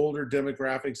of the older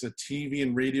demographics that TV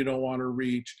and radio don't want to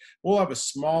reach. We'll have a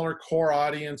smaller core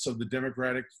audience of the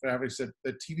demographics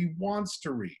that TV wants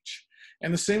to reach.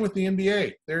 And the same with the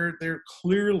NBA. They're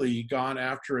clearly gone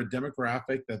after a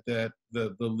demographic that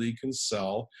the league can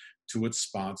sell to its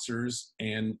sponsors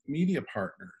and media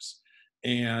partners.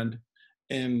 And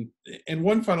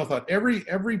one final thought: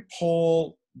 every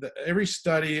poll, every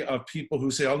study of people who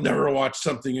say, I'll never watch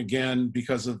something again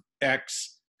because of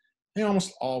X, they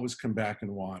almost always come back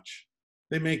and watch.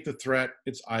 They make the threat,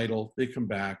 it's idle, they come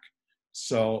back.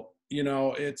 So,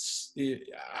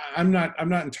 I'm not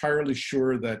entirely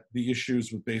sure that the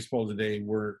issues with baseball today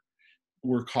were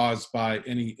caused by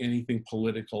anything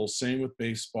political. Same with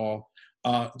baseball.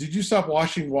 Did you stop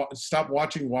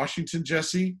watching Washington,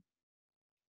 Jesse?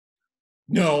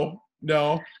 No.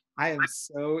 I am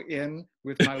so in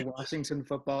with my Washington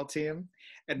football team.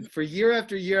 And for year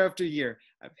after year after year,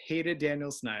 I've hated Daniel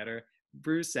Snyder,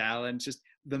 Bruce Allen, just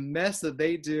the mess that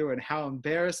they do and how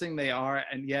embarrassing they are.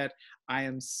 And yet I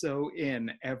am so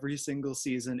in every single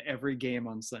season, every game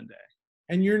on Sunday.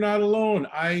 And you're not alone.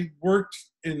 I worked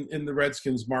in the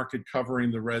Redskins market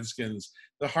covering the Redskins.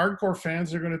 The hardcore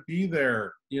fans are going to be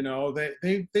there.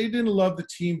 They didn't love the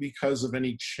team because of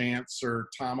any chants or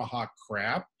tomahawk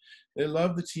crap. They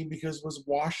loved the team because it was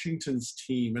Washington's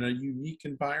team in a unique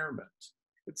environment.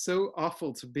 It's so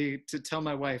awful to tell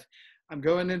my wife, I'm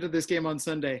going into this game on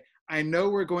Sunday. I know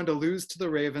we're going to lose to the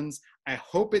Ravens. I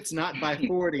hope it's not by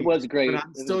 40. It was great. But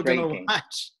I'm still going to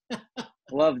watch.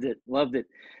 Loved it.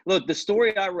 Look, the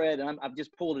story I read, I've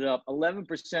just pulled it up,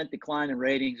 11% decline in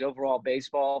ratings overall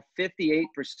baseball,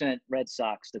 58% Red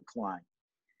Sox decline.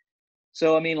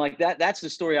 So, that's the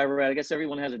story I read. I guess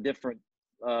everyone has a different,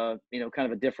 kind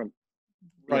of a different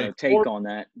take on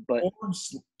that. But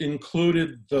Forbes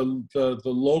included the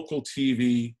local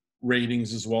TV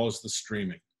ratings as well as the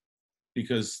streaming,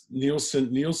 because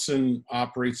Nielsen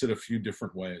operates it a few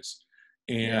different ways.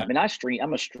 And I'm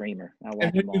a streamer. I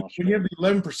watch them all. When you have the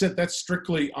 11%, that's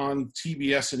strictly on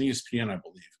TBS and ESPN, I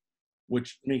believe,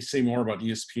 which may say more about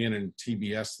ESPN and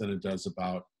TBS than it does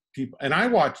about people. And I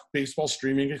watch baseball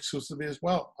streaming exclusively as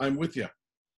well. I'm with you.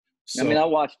 So, I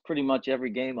watched pretty much every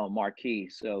game on Marquee.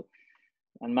 So,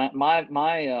 and I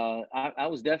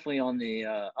was definitely on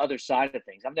the other side of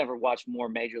things. I've never watched more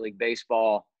Major League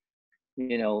Baseball,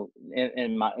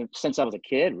 since I was a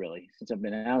kid, really, since I've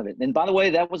been out of it. And by the way,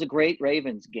 that was a great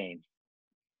Ravens game.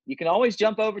 You can always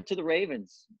jump over to the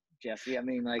Ravens, Jesse. I'm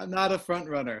not a front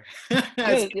runner. The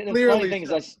funny thing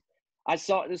is, I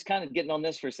saw this, kind of getting on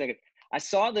this for a second. I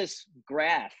saw this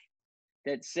graph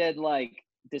that said,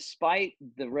 despite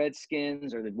the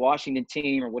Redskins or the Washington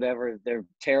team or whatever, their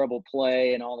terrible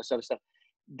play and all this other stuff,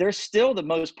 they're still the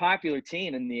most popular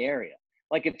team in the area.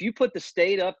 If you put the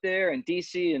state up there in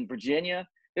D.C. and Virginia,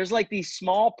 there's these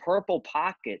small purple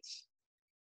pockets,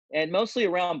 and mostly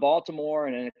around Baltimore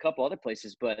and in a couple other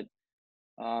places. But,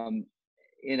 for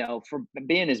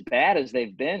being as bad as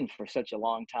they've been for such a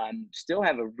long time, still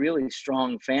have a really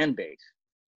strong fan base.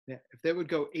 Yeah, if they would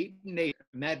go 8-8,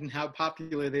 imagine how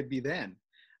popular they'd be then.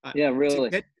 Yeah, really.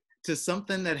 To get to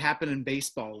something that happened in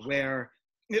baseball where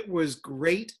it was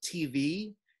great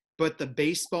TV, but the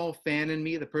baseball fan in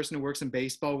me, the person who works in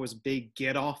baseball, was big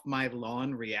get off my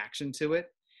lawn reaction to it.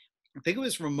 I think it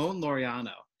was Ramon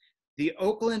Laureano, the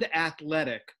Oakland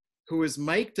Athletic, who was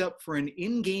mic'd up for an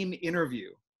in-game interview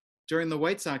during the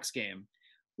White Sox game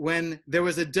when there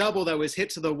was a double that was hit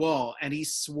to the wall, and he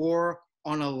swore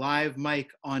on a live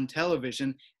mic on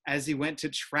television as he went to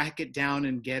track it down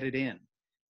and get it in.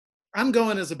 I'm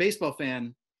going as a baseball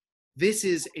fan, this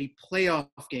is a playoff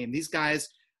game. These guys,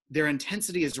 their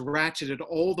intensity is ratcheted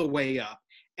all the way up.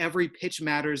 Every pitch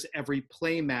matters. Every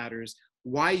play matters.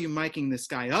 Why are you miking this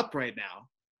guy up right now?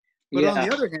 But on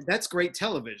the other hand, that's great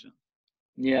television.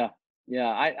 Yeah.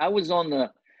 I was on the,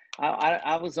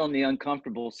 I was on the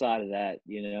uncomfortable side of that.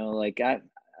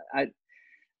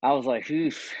 I was like,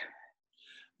 oof.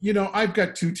 I've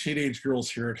got 2 teenage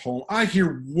girls here at home. I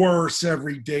hear worse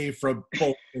every day from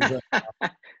both of them.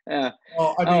 Yeah.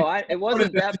 Well, it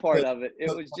wasn't that part of it.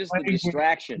 It was just the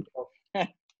distraction.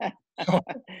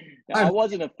 I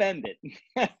wasn't offended.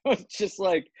 It was just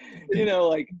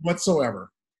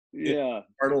whatsoever. Yeah.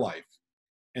 Part of life.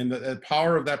 And the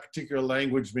power of that particular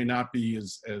language may not be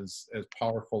as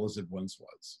powerful as it once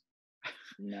was.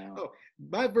 No. Oh,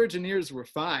 my virgin ears were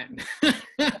fine.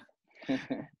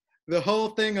 The whole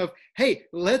thing of, hey,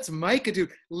 let's mic a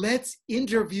dude. Let's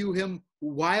interview him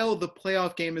while the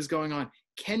playoff game is going on.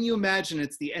 Can you imagine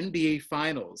it's the NBA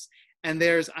Finals and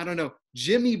there's, I don't know,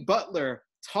 Jimmy Butler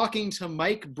talking to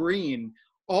Mike Breen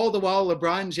all the while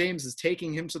LeBron James is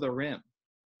taking him to the rim?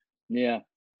 Yeah.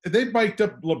 They mic'd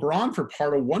up LeBron for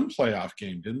part of one playoff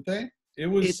game, didn't they? It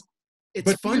was.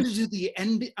 It's fun to do the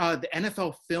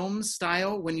NFL film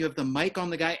style when you have the mic on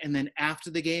the guy and then after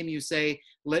the game you say,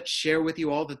 let's share with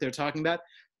you all that they're talking about.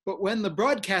 But when the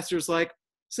broadcaster's like,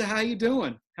 so how you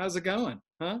doing? How's it going?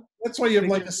 Huh? That's why you have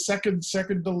like a second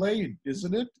delayed,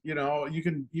 isn't it? You know, you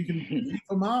can leave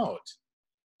them out.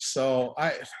 So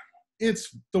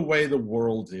it's the way the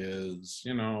world is,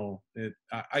 you know,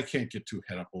 I can't get too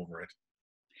head up over it.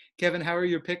 Kevin, how are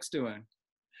your picks doing?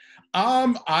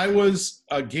 I was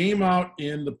a game out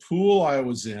in the pool I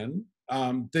was in.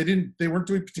 They weren't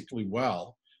doing particularly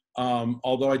well.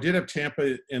 Although I did have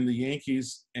Tampa and the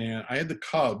Yankees, and I had the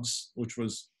Cubs, which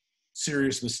was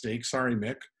serious mistake. Sorry,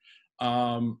 Mick.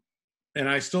 And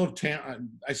I still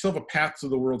have a path to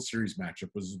the World Series matchup,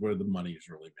 which is where the money is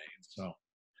really made. So,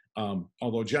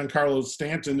 although Giancarlo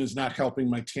Stanton is not helping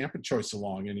my Tampa choice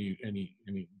along any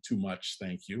too much,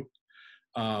 thank you.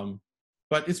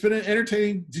 But it's been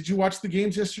entertaining. Did you watch the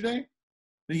games yesterday?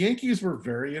 The Yankees were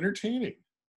very entertaining.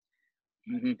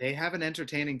 Mm-hmm. They have an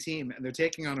entertaining team, and they're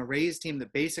taking on a Rays team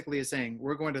that basically is saying,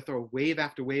 we're going to throw wave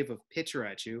after wave of pitcher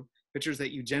at you, pitchers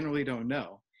that you generally don't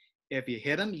know. If you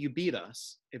hit them, you beat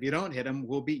us. If you don't hit them,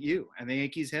 we'll beat you. And the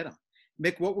Yankees hit them.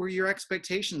 Mick, what were your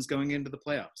expectations going into the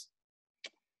playoffs?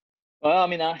 Well, I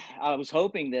mean, I was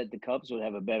hoping that the Cubs would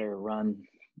have a better run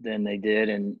than they did.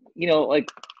 And, you know,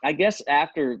 like, I guess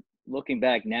after – looking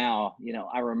back now, you know,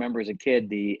 I remember as a kid,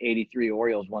 the 83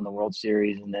 Orioles won the World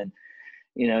Series. And then,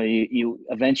 you know, you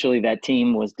eventually that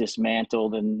team was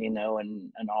dismantled and, you know,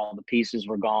 and all the pieces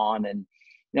were gone. And,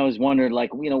 you know, I was wondering, like,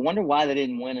 you know, wonder why they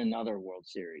didn't win another World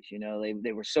Series. You know,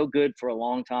 they were so good for a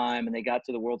long time and they got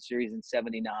to the World Series in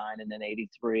 79 and then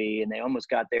 83 and they almost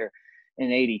got there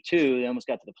in 82. They almost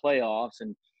got to the playoffs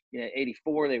and, you know,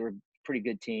 84, they were a pretty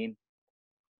good team.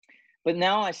 But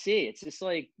now I see it's just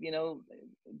like, you know,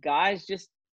 guys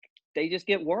they just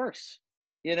get worse.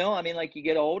 You know, I mean, like you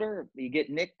get older, you get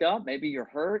nicked up, maybe you're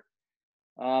hurt.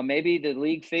 Maybe the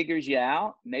league figures you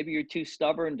out. Maybe you're too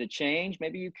stubborn to change.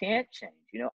 Maybe you can't change.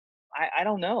 You know, I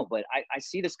don't know, but I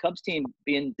see this Cubs team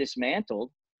being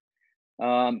dismantled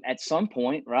at some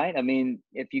point, right? I mean,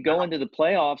 if you go into the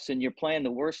playoffs and you're playing the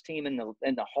worst team in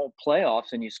the whole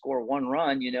playoffs and you score one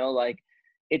run, you know, like,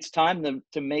 it's time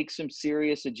to make some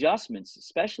serious adjustments,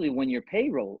 especially when your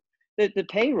payroll, the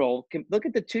payroll, look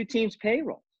at the two teams'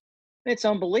 payroll. It's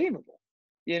unbelievable,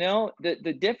 you know,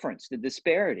 the difference, the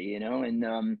disparity, you know,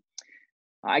 and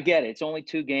I get it. It's only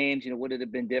 2 games. You know, would it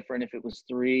have been different if it was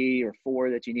 3 or 4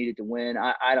 that you needed to win?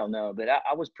 I don't know, but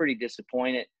I was pretty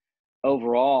disappointed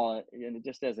overall, you know,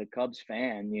 just as a Cubs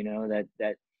fan, you know,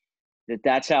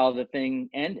 that's how the thing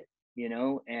ended, you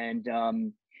know, and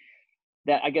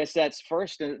that I guess that's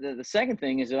first. The second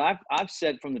thing is that I've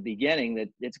said from the beginning that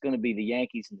it's going to be the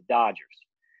Yankees and the Dodgers.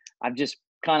 I've just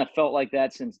kind of felt like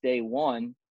that since day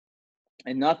one,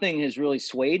 and nothing has really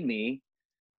swayed me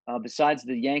besides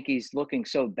the Yankees looking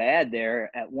so bad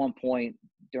there at one point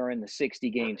during the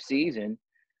 60-game season.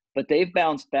 But they've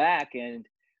bounced back, and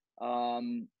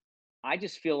I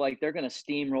just feel like they're going to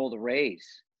steamroll the Rays,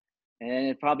 and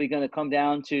it's probably going to come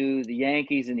down to the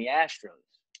Yankees and the Astros,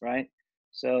 right?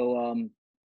 So,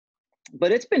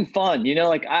 but it's been fun, you know,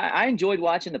 like I enjoyed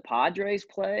watching the Padres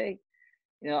play.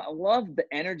 You know, I love the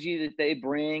energy that they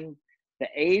bring. The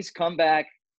A's come back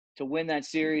to win that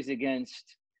series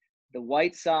against the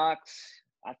White Sox.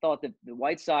 I thought that the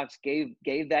White Sox gave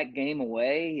that game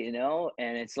away, you know,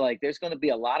 and it's like there's going to be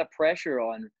a lot of pressure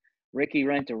on Ricky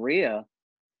Renteria,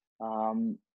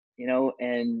 you know,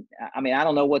 and I mean, I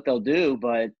don't know what they'll do,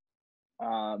 but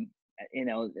you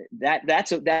know,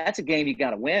 that's a game you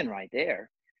got to win right there.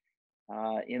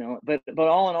 You know, but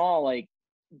all in all, like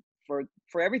for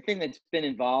everything that's been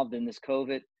involved in this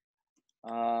COVID,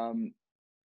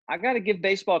 I got to give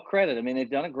baseball credit. I mean, they've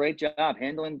done a great job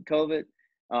handling COVID.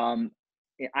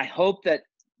 I hope that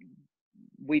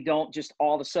we don't just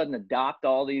all of a sudden adopt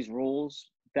all these rules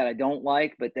that I don't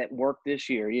like, but that worked this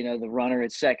year. You know, the runner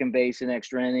at second base in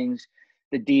extra innings,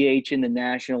 the DH in the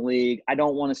National League. I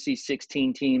don't want to see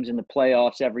 16 teams in the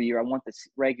playoffs every year. I want the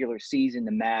regular season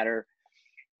to matter.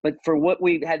 But for what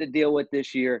we've had to deal with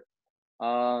this year,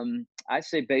 I'd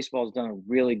say baseball's done a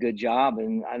really good job,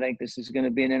 and I think this is going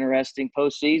to be an interesting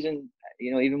postseason,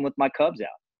 even with my Cubs out.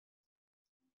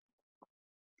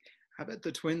 How about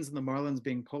the Twins and the Marlins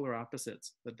being polar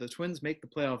opposites? That the Twins make the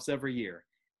playoffs every year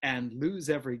and lose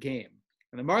every game.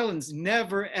 And the Marlins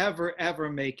never, ever, ever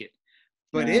make it.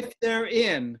 But if they're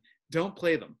in, don't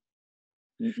play them.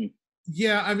 Mm-hmm.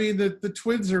 Yeah, I mean, the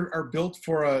Twins are built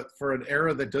for an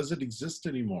era that doesn't exist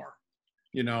anymore.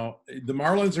 The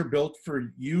Marlins are built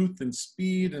for youth and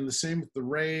speed, and the same with the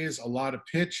Rays. A lot of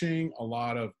pitching, a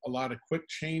lot of quick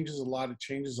changes, a lot of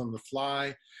changes on the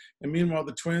fly. And meanwhile,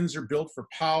 the Twins are built for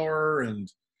power,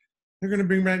 and they're going to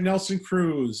bring back Nelson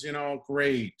Cruz.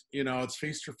 Great. It's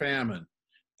feast or famine,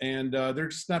 and they're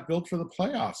just not built for the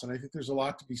playoffs. And I think there's a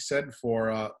lot to be said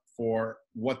for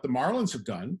what the Marlins have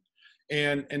done.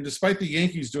 And despite the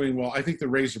Yankees doing well, I think the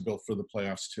Rays are built for the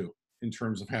playoffs too, in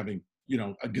terms of having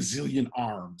a gazillion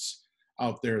arms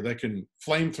out there that can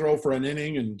flamethrow for an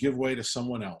inning and give way to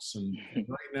someone else. And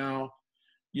right now,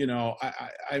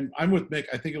 I'm with Mick.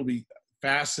 I think it'll be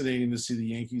fascinating to see the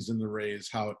Yankees and the Rays,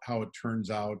 how it turns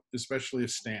out, especially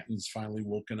if Stanton's finally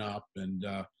woken up and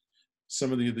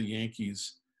some of the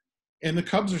Yankees. And the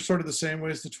Cubs are sort of the same way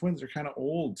as the Twins. They're kind of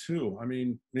old too. I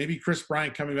mean, maybe Chris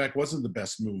Bryant coming back wasn't the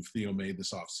best move Theo made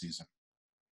this offseason.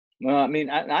 Well, I mean,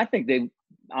 I think they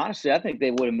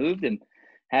would have moved him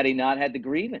had he not had the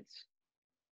grievance.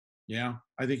 Yeah,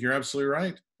 I think you're absolutely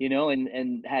right.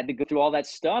 And had to go through all that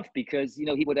stuff because,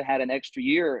 he would have had an extra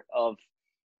year of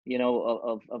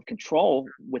control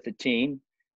with the team.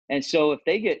 And so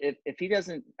if he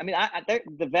doesn't, I mean,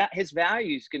 his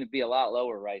value is going to be a lot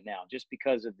lower right now just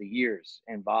because of the years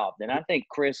involved. And I think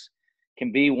Chris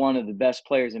can be one of the best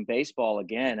players in baseball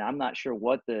again. I'm not sure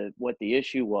what the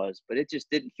issue was, but it just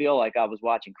didn't feel like I was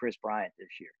watching Chris Bryant this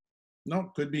year.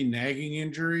 No, could be nagging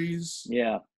injuries.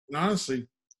 Yeah. And honestly,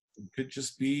 it could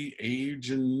just be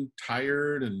age and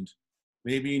tired, and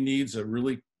maybe he needs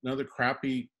another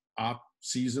crappy off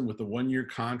season with a 1-year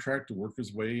contract to work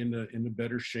his way into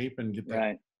better shape and get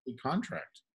that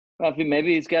contract. Well,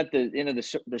 maybe he's got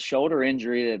the shoulder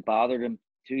injury that bothered him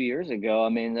 2 years ago. I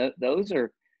mean, those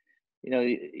are,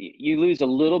 you lose a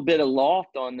little bit of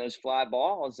loft on those fly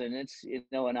balls, and it's,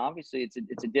 and obviously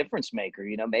it's a difference maker.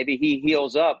 Maybe he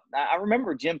heals up. I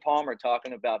remember Jim Palmer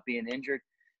talking about being injured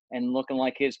and looking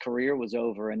like his career was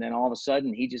over, and then all of a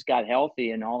sudden he just got healthy,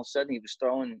 and all of a sudden he was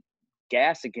throwing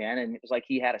gas again, and it was like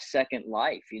he had a second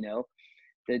life.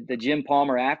 The Jim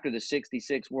Palmer after the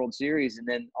 '66 World Series, and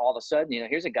then all of a sudden,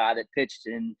 here's a guy that pitched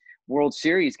in World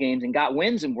Series games and got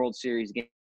wins in World Series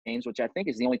games, which I think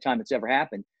is the only time it's ever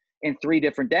happened in 3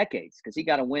 different decades, because he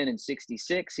got a win in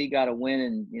 '66, he got a win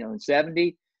in in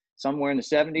 '70, somewhere in the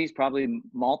 '70s, probably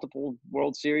multiple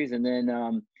World Series, and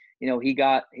then he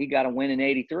got a win in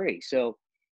 '83. So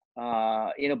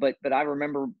but I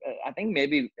remember, I think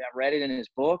maybe I read it in his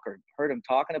book or heard him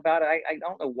talking about it. I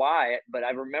don't know why, but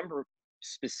I remember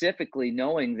specifically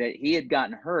knowing that he had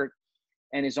gotten hurt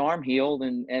and his arm healed,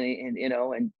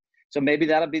 and so maybe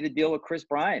that'll be the deal with Chris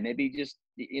Bryant. Maybe just,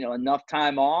 enough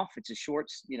time off. It's a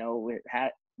short,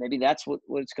 maybe that's what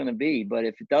it's going to be. But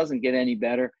if it doesn't get any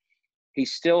better, he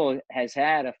still has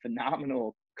had a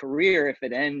phenomenal career if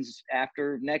it ends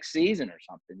after next season or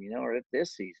something, or if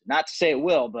this season. Not to say it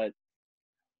will, but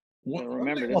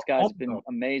remember, this guy's been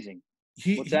amazing.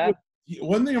 What's that?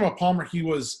 One thing about Palmer, he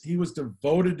was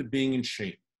devoted to being in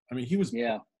shape. I mean, he was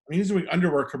he's doing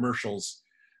underwear commercials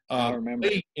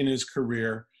late in his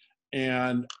career.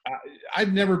 And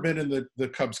I've never been in the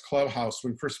Cubs clubhouse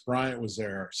when Chris Bryant was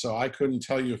there, so I couldn't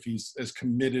tell you if he's as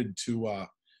committed to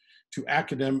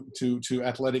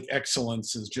athletic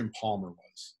excellence as Jim Palmer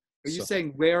was. Are you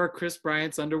saying wear Chris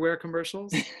Bryant's underwear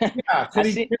commercials?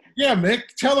 Yeah, Mick,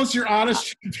 tell us your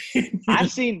honest opinion.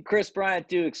 I've seen Chris Bryant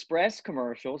do express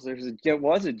commercials. There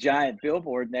was a giant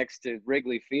billboard next to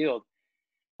Wrigley Field.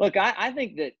 Look, I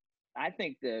think that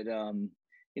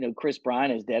Chris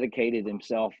Bryant has dedicated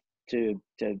himself to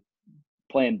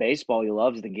playing baseball. He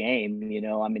loves the game.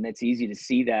 I mean, it's easy to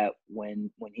see that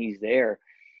when he's there.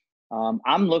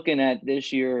 I'm looking at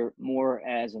this year more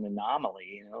as an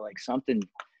anomaly, like something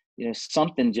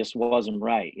just wasn't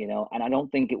right, and I don't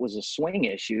think it was a swing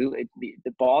issue.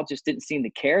 The ball just didn't seem to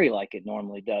carry like it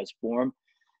normally does for him.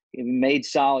 He made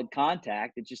solid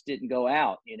contact. It just didn't go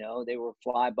out, they were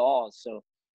fly balls. So,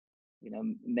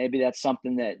 maybe that's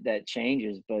something that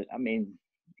changes, but I mean,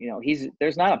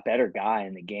 there's not a better guy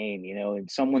in the game,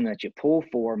 and someone that you pull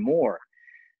for more.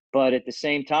 But at the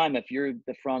same time, if you're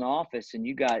the front office and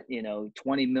you got,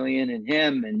 $20 million in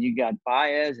him, and you got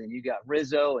Baez, and you got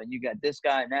Rizzo, and you got this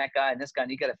guy and that guy and this guy,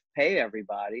 and you got to pay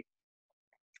everybody,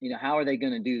 how are they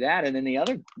going to do that? And then the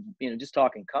other, just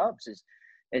talking Cubs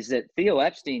is that Theo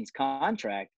Epstein's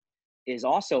contract is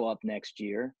also up next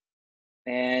year.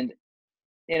 And,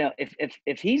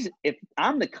 if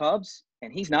I'm the Cubs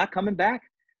and he's not coming back,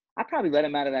 I'd probably let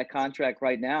him out of that contract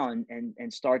right now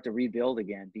and start to rebuild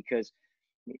again, because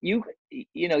you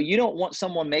don't want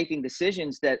someone making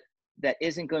decisions that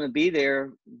isn't going to be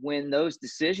there when those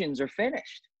decisions are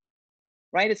finished.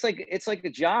 Right. It's like a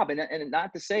job. And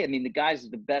not to say, the guy's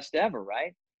the best ever.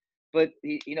 Right. But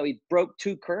he broke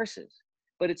 2 curses,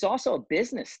 but it's also a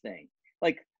business thing.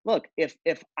 Like, look, if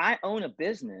I own a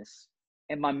business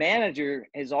and my manager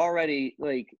has already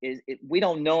we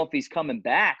don't know if he's coming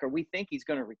back or we think he's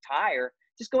going to retire,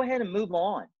 just go ahead and move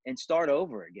on and start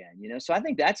over again. So I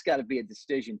think that's got to be a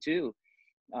decision too.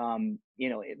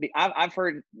 I've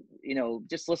heard,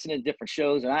 just listening to different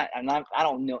shows, and I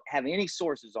don't have any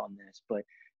sources on this, but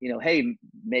hey,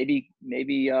 maybe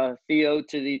Theo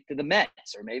to the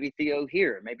Mets, or maybe Theo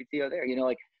here, maybe Theo there.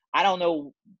 I don't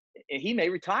know. He may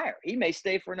retire. He may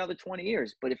stay for another 20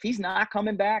 years. But if he's not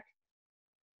coming back,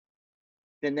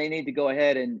 then they need to go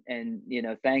ahead and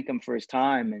thank him for his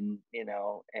time and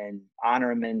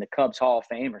honor him in the Cubs Hall of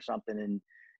Fame or something,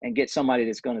 and get somebody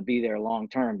that's going to be there long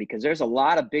term, because there's a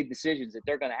lot of big decisions that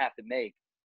they're going to have to make.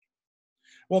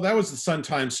 Well, that was the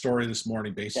Sun-Times story this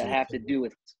morning, basically. That have to do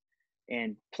with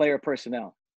and player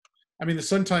personnel. The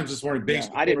Sun-Times this morning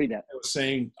basically I didn't read that. Was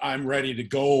saying, I'm ready to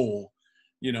go,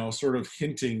 sort of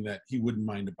hinting that he wouldn't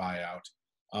mind a buyout,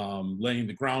 laying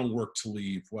the groundwork to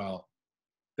leave. Well,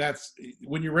 that's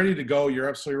when you're ready to go, you're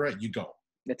absolutely right. You go.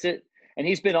 That's it. And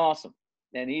he's been awesome.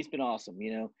 And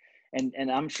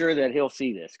I'm sure that he'll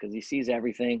see this, because he sees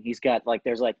everything. He's got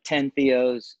there's 10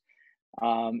 Theos.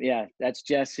 That's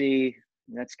Jesse.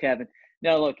 That's Kevin.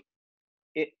 Now, look,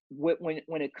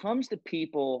 when it comes to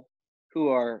people who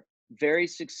are very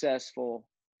successful,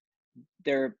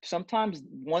 they're sometimes,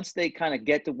 once they kind of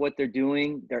get to what they're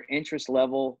doing, their interest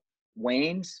level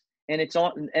wanes. And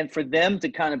for them to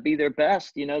kind of be their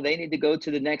best, they need to go to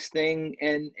the next thing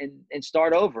and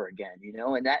start over again,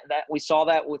 and that we saw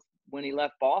that with when he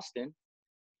left Boston.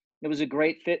 It was a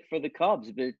great fit for the Cubs,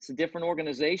 but it's a different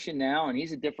organization now, and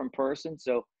he's a different person.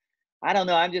 So I don't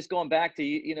know. I'm just going back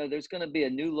to, there's going to be a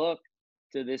new look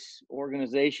to this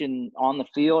organization on the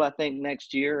field, I think,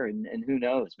 next year. And who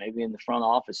knows, maybe in the front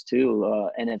office too.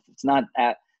 And if it's not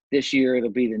at this year, it'll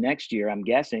be the next year, I'm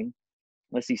guessing,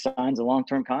 unless he signs a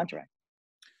long-term contract.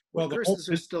 Well, the curses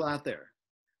are still out there,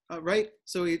 right?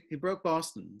 So he broke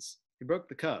Boston's. He broke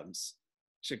the Cubs.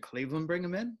 Should Cleveland bring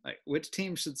him in? Which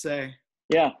team should say?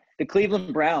 Yeah, the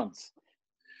Cleveland Browns.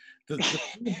 The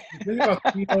thing about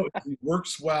Theo is he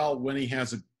works well when he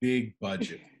has a big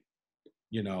budget.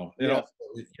 It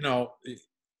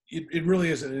really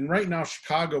is. And right now,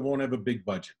 Chicago won't have a big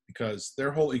budget because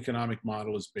their whole economic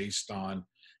model is based on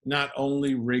not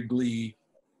only Wrigley,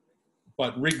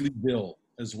 but Wrigleyville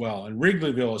as well. And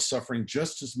Wrigleyville is suffering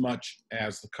just as much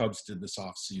as the Cubs did this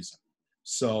offseason.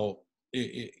 So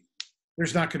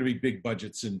there's not going to be big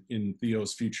budgets in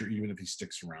Theo's future, even if he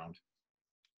sticks around.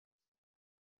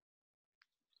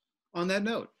 On that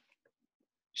note,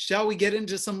 shall we get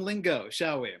into some lingo,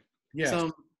 shall we? Yes.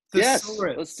 Some yes,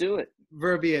 thesaurus let's do it.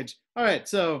 Verbiage. All right,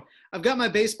 so I've got my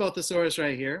baseball thesaurus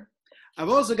right here. I've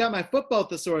also got my football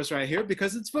thesaurus right here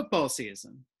because it's football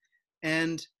season.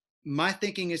 And my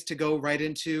thinking is to go right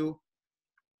into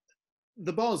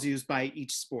the balls used by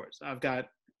each sport. I've got,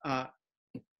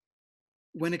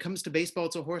 when it comes to baseball,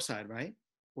 it's a horsehide, right?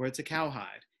 Or it's a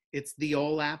cowhide. It's the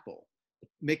old apple.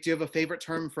 Mick, do you have a favorite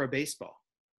term for a baseball?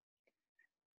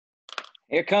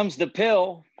 Here comes the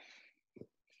pill.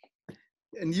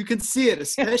 And you can see it,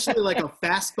 especially like a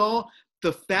fastball.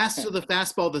 The faster the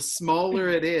fastball, the smaller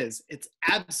it is. It's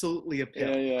absolutely a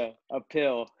pill. Yeah, a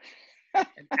pill. An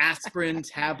aspirin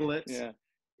tablet. Yeah.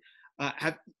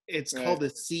 It's called a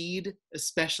seed,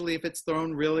 especially if it's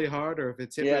thrown really hard or if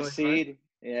it's hit really seed.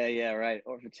 hard. Yeah, right.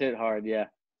 Or if it's hit hard, yeah.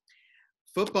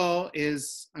 Football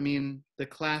is, the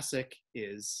classic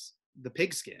is the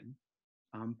pigskin.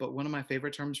 But one of my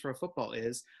favorite terms for a football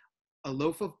is a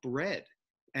loaf of bread.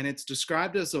 And it's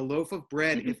described as a loaf of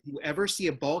bread if you ever see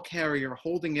a ball carrier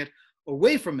holding it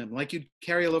away from him, like you'd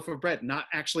carry a loaf of bread, not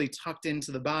actually tucked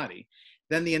into the body.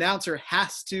 Then the announcer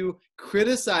has to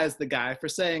criticize the guy for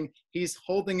saying he's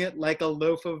holding it like a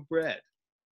loaf of bread.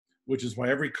 Which is why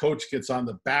every coach gets on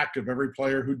the back of every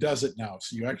player who does it now.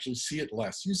 So you actually see it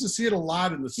less. You used to see it a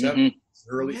lot in the 70s,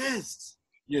 early. Yes.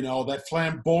 That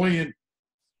flamboyant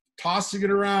tossing it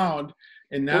around.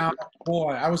 And now,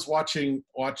 boy, I was watching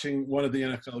one of the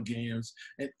NFL games,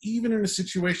 and even in a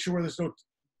situation where there's no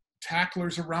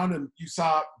tacklers around him, you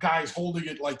saw guys holding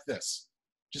it like this.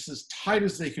 just as tight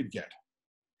as they could get.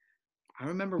 I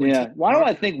remember when. Yeah. Why do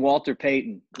I think Walter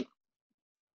Payton?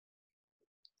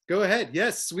 Go ahead.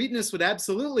 Yes, Sweetness would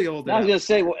absolutely hold it I was up. gonna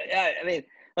say, I mean,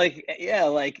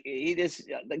 like he just,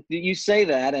 like, you say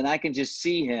that, and I can just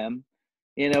see him,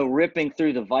 ripping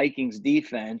through the Vikings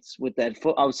defense with that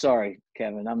foot. Oh, sorry,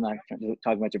 Kevin, I'm not talking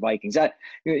about your Vikings.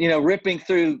 Ripping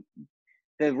through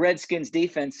the Redskins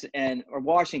defense or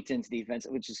Washington's defense,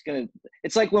 which is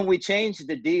it's like when we changed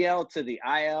the DL to the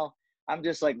IL. I'm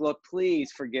just like, look,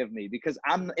 please forgive me, because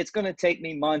it's going to take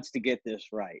me months to get this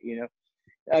right.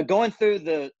 Going through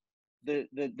the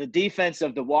defense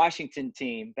of the Washington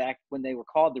team back when they were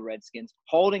called the Redskins,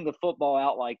 holding the football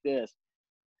out like this,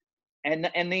 and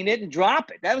they didn't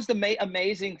drop it. That was the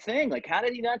amazing thing. Like, how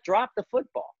did he not drop the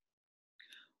football?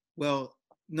 Well,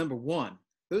 number one,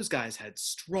 those guys had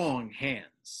strong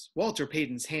hands. Walter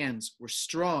Payton's hands were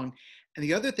strong. And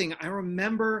the other thing I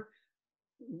remember,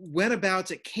 when about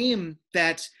it came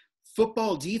that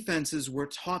football defenses were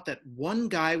taught that one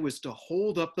guy was to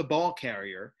hold up the ball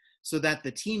carrier so that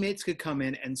the teammates could come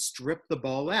in and strip the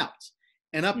ball out.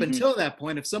 And up until that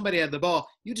point, if somebody had the ball,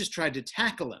 you just tried to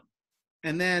tackle him.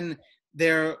 And then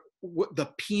the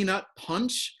peanut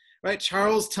punch, right?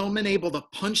 Charles Tillman able to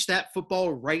punch that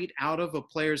football right out of a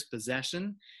player's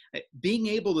possession. Being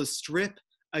able to strip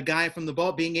a guy from the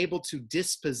ball, being able to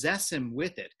dispossess him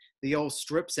with it, the old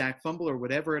strip sack fumble or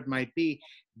whatever it might be,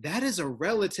 that is a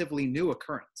relatively new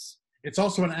occurrence. It's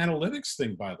also an analytics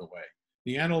thing, by the way.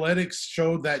 The analytics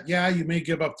showed that, yeah, you may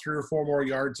give up 3 or 4 more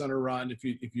yards on a run if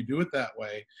you do it that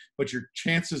way, but your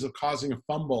chances of causing a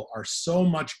fumble are so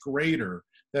much greater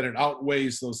that it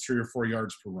outweighs those 3 or 4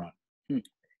 yards per run.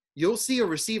 You'll see a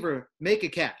receiver make a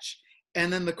catch,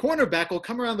 and then the cornerback will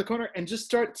come around the corner and just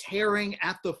start tearing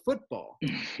at the football.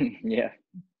 Yeah.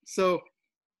 So,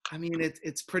 I mean,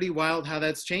 it's pretty wild how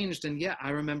that's changed. And yeah, I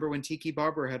remember when Tiki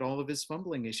Barber had all of his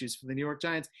fumbling issues for the New York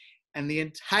Giants, and the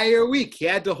entire week he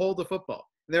had to hold the football.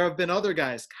 There have been other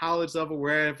guys, college level,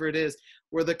 wherever it is,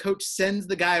 where the coach sends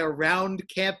the guy around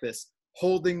campus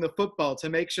holding the football to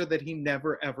make sure that he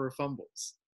never, ever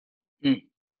fumbles.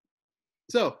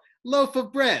 So, loaf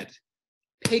of bread,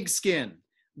 pigskin,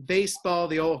 baseball,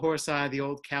 the old horsehide, the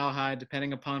old cowhide,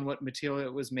 depending upon what material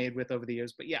it was made with over the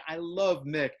years. But yeah, I love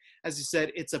Mick. As you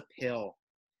said, it's a pill.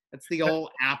 It's the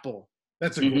old apple.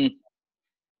 That's a great.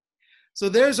 So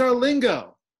there's our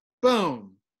lingo.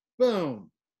 Boom,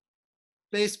 boom.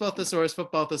 Baseball Thesaurus,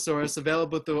 Football Thesaurus,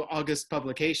 available through August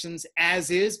publications, as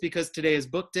is, because today is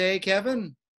book day,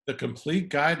 Kevin. The Complete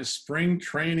Guide to Spring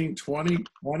Training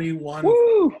 2021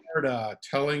 Florida,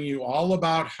 telling you all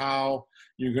about how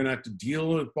you're going to have to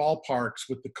deal with ballparks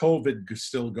with the COVID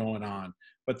still going on.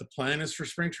 But the plan is for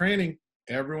spring training.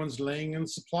 Everyone's laying in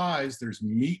supplies. There's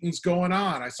meetings going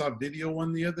on. I saw a video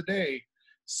one the other day.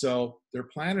 So they're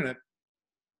planning it.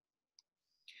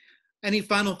 Any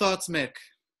final thoughts, Mick?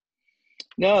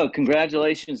 No,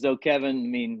 congratulations, though, Kevin. I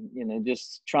mean,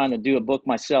 just trying to do a book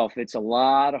myself, it's a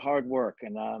lot of hard work.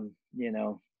 And,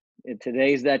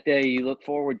 today's that day you look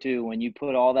forward to when you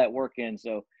put all that work in.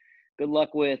 So good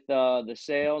luck with the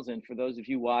sales. And for those of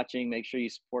you watching, make sure you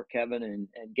support Kevin and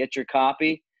get your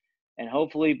copy. And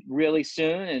hopefully really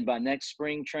soon, and by next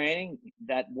spring training,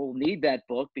 that we'll need that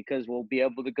book because we'll be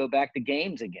able to go back to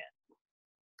games again.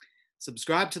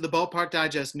 Subscribe to the Ballpark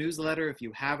Digest newsletter if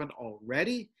you haven't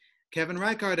already. Kevin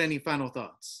Reichard, any final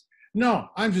thoughts? No,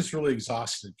 I'm just really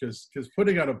exhausted because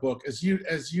putting out a book, as you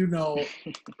know,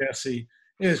 Jesse,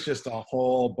 is just a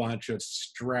whole bunch of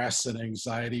stress and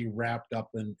anxiety wrapped up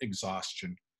in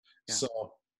exhaustion. Yeah. So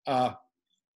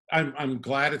I'm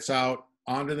glad it's out.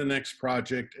 On to the next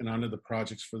project and on to the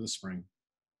projects for the spring.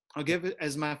 I'll give it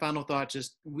as my final thought,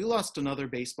 we lost another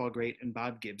baseball great in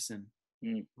Bob Gibson.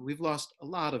 We've lost a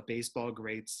lot of baseball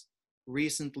greats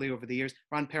recently over the years.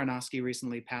 Ron Peronoski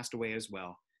recently passed away as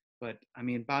well. But,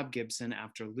 Bob Gibson,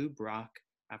 after Lou Brock,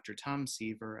 after Tom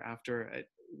Seaver,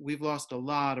 we've lost a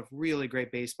lot of really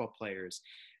great baseball players.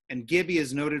 And Gibby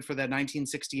is noted for that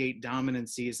 1968 dominant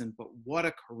season, but what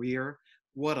a career,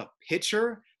 what a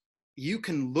pitcher. You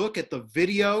can look at the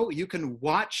video, you can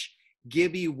watch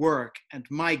Gibby work, and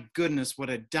my goodness, what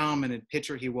a dominant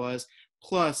pitcher he was.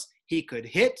 Plus, he could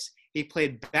hit. He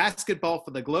played basketball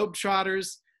for the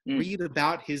Globetrotters. Read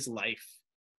about his life.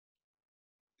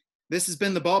 This has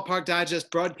been the Ballpark Digest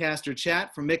Broadcaster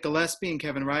Chat from Mick Gillispie and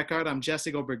Kevin Reichard. I'm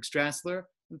Jesse Goldberg-Strassler,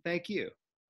 and thank you.